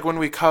of, like, when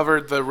we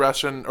covered the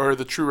Russian, or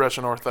the true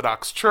Russian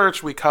Orthodox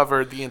Church, we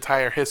covered the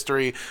entire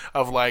history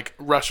of, like,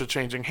 Russia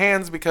changing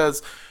hands,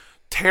 because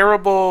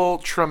terrible,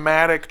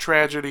 traumatic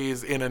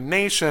tragedies in a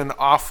nation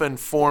often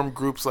form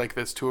groups like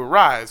this to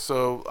arise.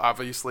 So,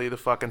 obviously, the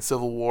fucking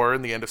Civil War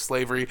and the end of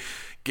slavery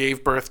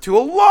gave birth to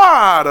a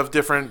lot of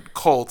different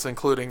cults,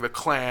 including the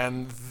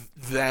Klan,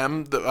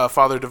 the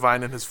Father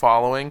Divine and his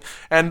following,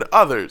 and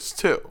others,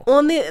 too. Well,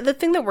 and the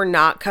thing that we're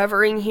not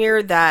covering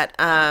here that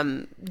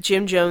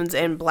Jim Jones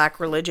and Black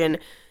Religion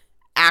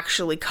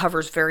actually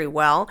covers very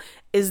well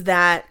is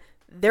that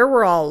there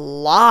were a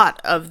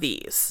lot of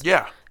these.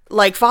 Yeah.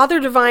 Like, Father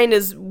Divine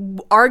is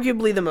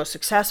arguably the most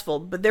successful,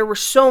 but there were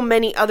so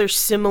many other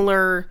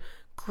similar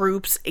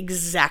groups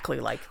exactly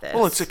like this.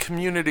 Well, it's a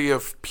community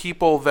of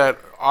people that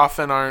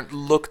often aren't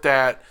looked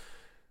at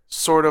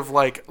sort of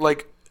like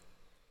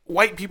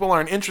white people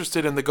aren't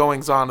interested in the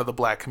goings-on of the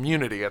black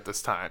community at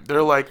this time.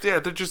 They're like, yeah,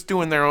 they're just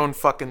doing their own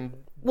fucking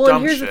Well, dumb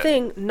and here's shit. the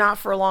thing, not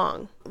for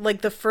long.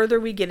 Like, the further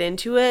we get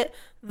into it,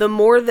 the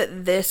more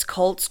that this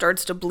cult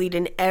starts to bleed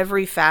in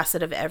every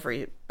facet of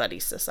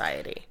everybody's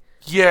society.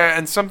 Yeah,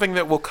 and something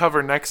that we'll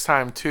cover next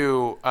time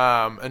too,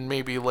 and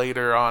maybe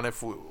later on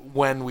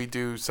when we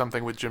do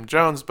something with Jim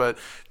Jones, but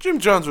Jim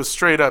Jones was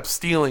straight up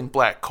stealing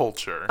black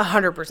culture.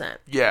 100%.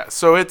 Yeah,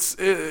 so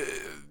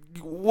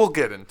we'll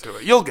get into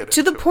it. You'll get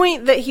into To it. the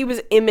point that he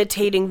was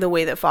imitating the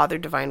way that Father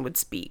Divine would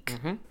speak.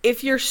 Mm-hmm.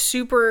 If you're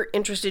super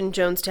interested in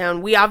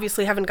Jonestown, we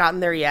obviously haven't gotten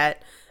there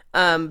yet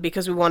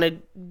because we want to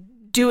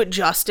do it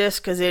justice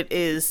because it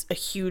is a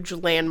huge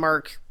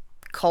landmark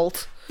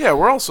cult. Yeah,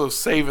 we're also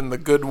saving the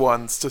good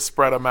ones to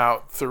spread them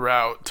out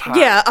throughout time.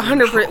 Yeah,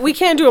 100%. We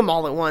can't do them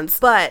all at once.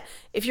 But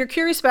if you're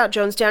curious about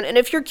Jonestown, and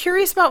if you're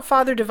curious about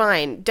Father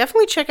Divine,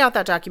 definitely check out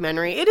that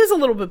documentary. It is a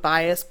little bit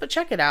biased, but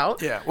check it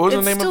out. Yeah, what was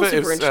It's the name still of it?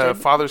 super It's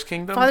interesting. Father's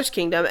Kingdom? Father's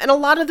Kingdom. And a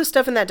lot of the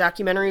stuff in that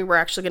documentary we're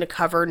actually going to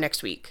cover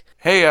next week.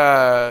 Hey,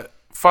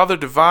 Father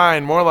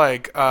Divine, more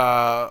like,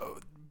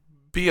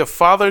 be a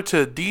father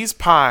to these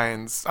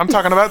pines. I'm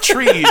talking about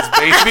trees,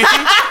 baby.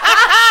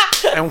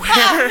 And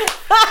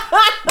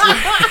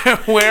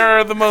where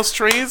are the most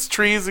trees?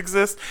 Trees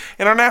exist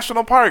in our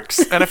national parks.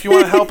 And if you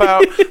want to help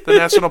out the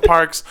national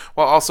parks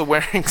while also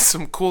wearing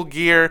some cool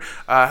gear,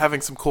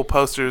 having some cool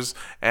posters,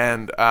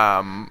 and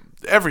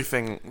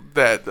everything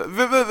that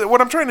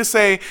what I'm trying to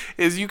say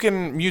is you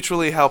can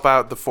mutually help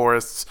out the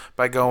forests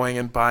by going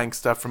and buying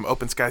stuff from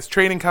Open Skies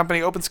Trading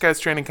Company. Open Skies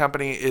Trading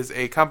Company is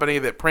a company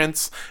that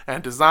prints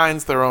and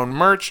designs their own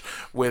merch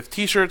with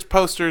t-shirts,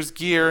 posters,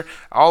 gear.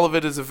 All of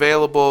it is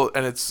available,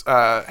 and it's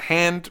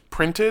hand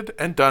printed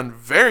and done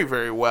very,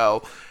 very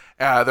well.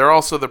 They're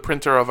also the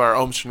printer of our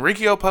Om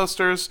Shinrikyo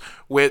posters,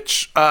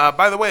 which,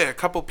 by the way, a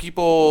couple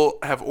people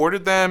have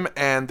ordered them,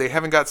 and they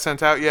haven't got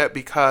sent out yet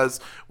because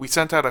we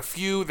sent out a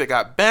few. They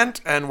got bent,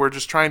 and we're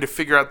just trying to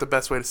figure out the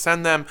best way to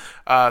send them.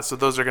 So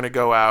those are going to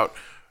go out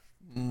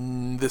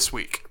this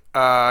week.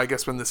 I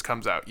guess when this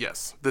comes out,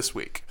 yes, this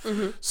week.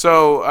 Mm-hmm.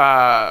 So,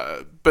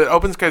 but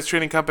Open Skies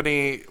Trading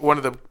Company, one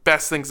of the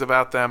best things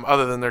about them,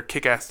 other than their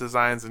kick-ass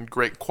designs and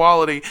great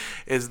quality,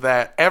 is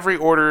that every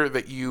order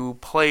that you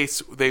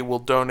place, they will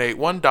donate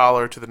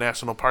 $1 to the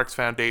National Parks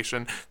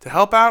Foundation to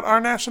help out our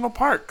national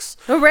parks.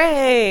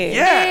 Hooray!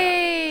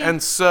 Yeah.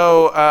 And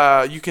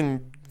so you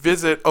can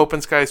visit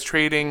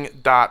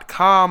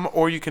openskiestrading.com,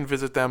 or you can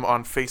visit them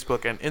on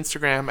Facebook and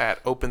Instagram at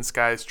Open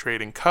Skies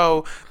Trading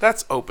Co.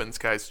 That's Open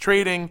Skies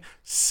Trading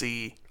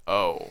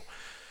CO.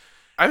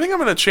 I think I'm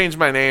going to change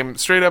my name.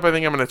 Straight up, I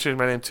think I'm going to change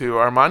my name to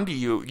Armando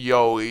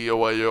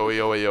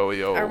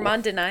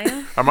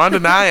Armandinaya?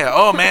 Armandinaya.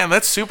 Oh man,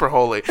 that's super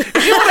holy.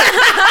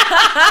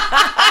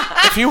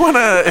 If you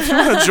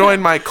wanna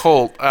join my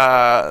cult,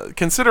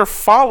 consider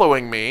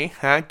following me.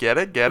 Huh? Get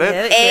it?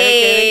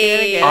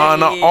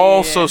 On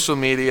all social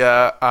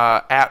media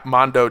at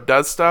Mondo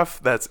Does Stuff.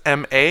 That's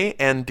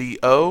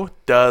MANDO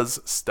Does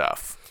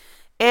Stuff.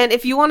 And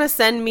if you want to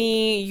send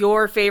me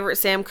your favorite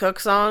Sam Cooke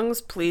songs,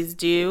 please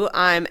do.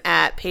 I'm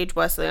at Paige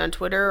Wesley on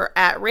Twitter or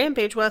at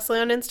Rampage Wesley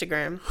on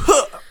Instagram.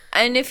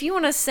 And if you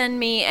want to send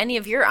me any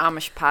of your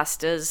Amish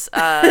pastas,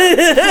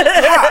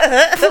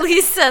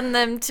 please send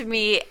them to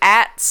me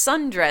at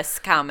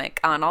Sundress Comic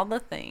on all the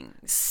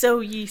things.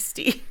 So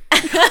yeasty.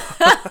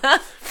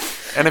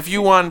 And if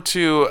you want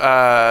to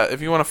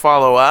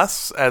follow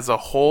us as a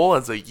whole,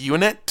 as a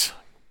unit,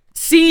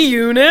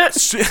 C-Unit.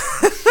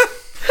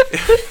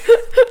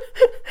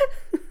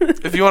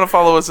 If you want to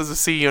follow us as a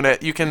C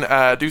unit, you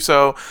can do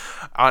so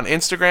on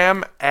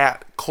Instagram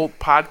at Cult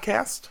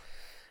Podcast.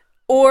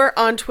 Or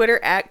on Twitter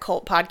at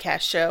Cult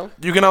Podcast Show.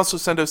 You can also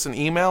send us an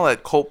email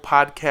at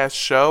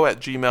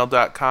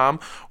cultpodcastshow@gmail.com,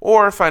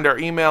 or find our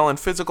email and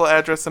physical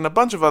address and a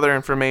bunch of other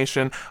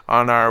information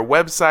on our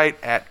website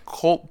at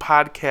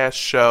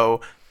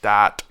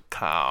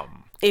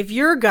cultpodcastshow.com. If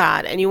you're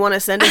God and you want to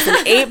send us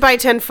an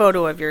 8x10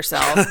 photo of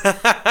yourself,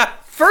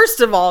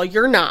 first of all,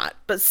 you're not.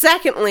 But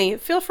secondly,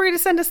 feel free to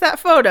send us that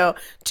photo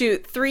to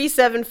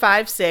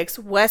 3756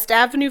 West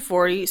Avenue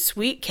 40,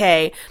 Suite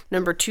K,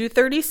 number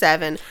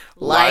 237,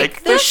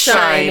 Like The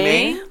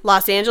Shining,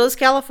 Los Angeles,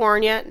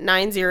 California,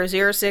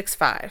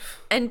 90065.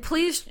 And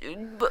please,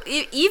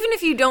 even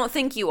if you don't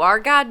think you are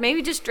God,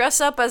 maybe just dress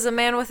up as a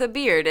man with a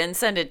beard and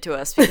send it to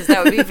us, because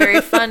that would be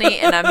very funny,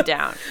 and I'm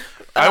down.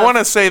 I want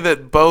to say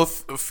that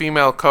both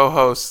female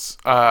co-hosts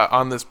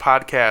on this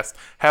podcast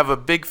have a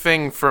big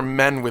thing for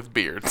men with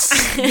beards.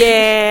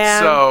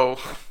 Yeah. So...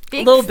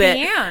 Big A little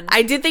bit. fan.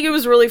 I did think it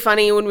was really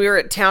funny when we were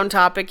at Town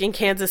Topic in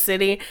Kansas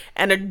City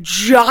and a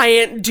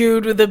giant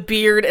dude with a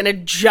beard and a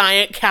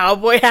giant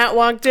cowboy hat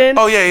walked in.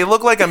 Oh yeah, he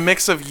looked like a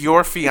mix of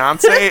your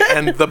fiance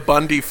and the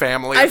Bundy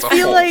family I as a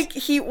feel whole. like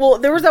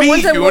there was that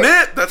one time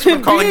B-Unit? That's what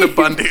I'm calling the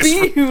Bundys.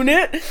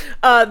 B-Unit.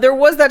 There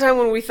was that time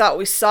when we thought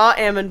we saw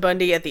Ammon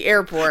Bundy at the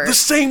airport. The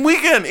same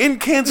weekend in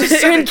Kansas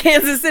City. in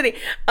Kansas City.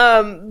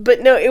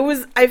 But no,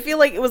 I feel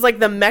like it was like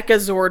the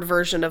Mechazord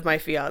version of my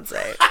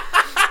fiance.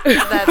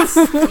 That's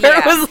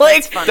It was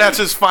like, That's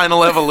his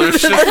final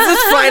evolution. that's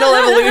his final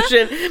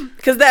evolution.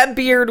 Because that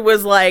beard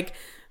was like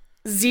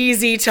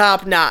ZZ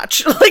top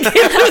notch. Like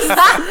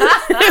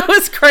it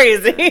was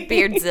crazy.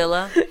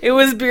 Beardzilla. It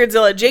was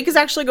Beardzilla. Jake is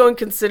actually going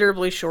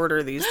considerably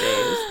shorter these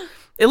days.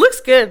 It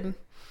looks good.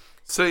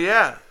 So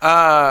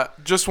yeah,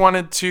 just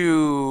wanted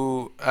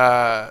to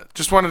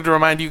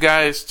remind you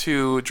guys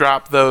to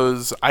drop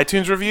those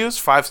iTunes reviews,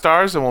 5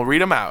 stars, and we'll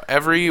read them out.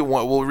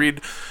 We'll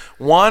read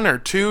 1 or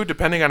 2,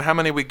 depending on how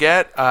many we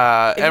get.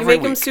 If you every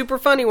make week. them super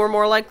funny, we're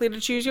more likely to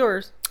choose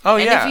yours. Oh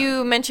And yeah. if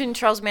you mention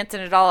Charles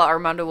Manson at all,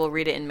 Armando will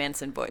read it in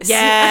Manson voice.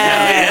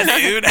 Yeah. Yeah,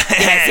 dude.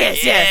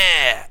 yes.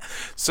 Yeah.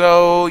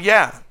 So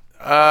yeah,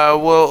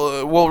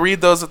 we'll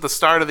read those at the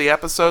start of the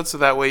episode, so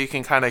that way you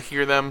can kind of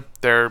hear them.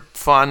 They're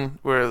fun.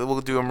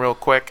 We'll do them real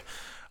quick.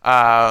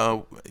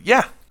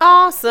 Yeah.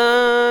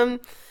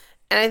 Awesome.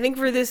 And I think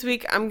for this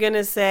week, I'm going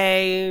to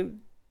say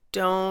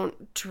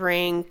don't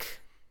drink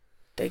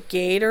the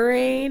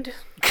Gatorade.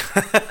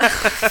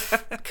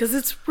 Because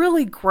it's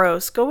really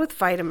gross. Go with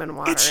vitamin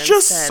water. It's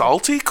just instead.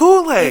 salty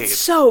Kool-Aid. It's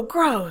so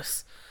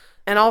gross.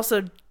 And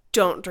also,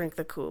 don't drink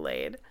the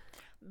Kool-Aid.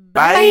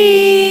 Bye.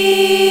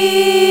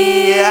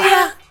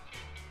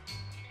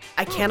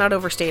 I cannot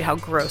overstate how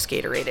gross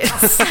Gatorade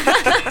is.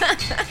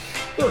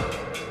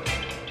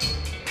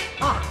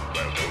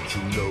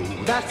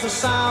 That's the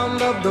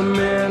sound of the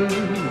men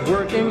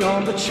working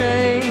on the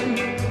chain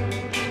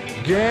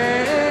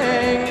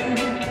gang.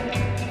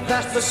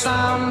 That's the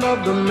sound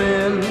of the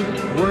men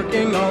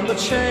working on the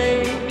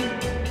chain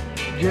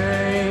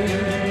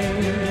gang.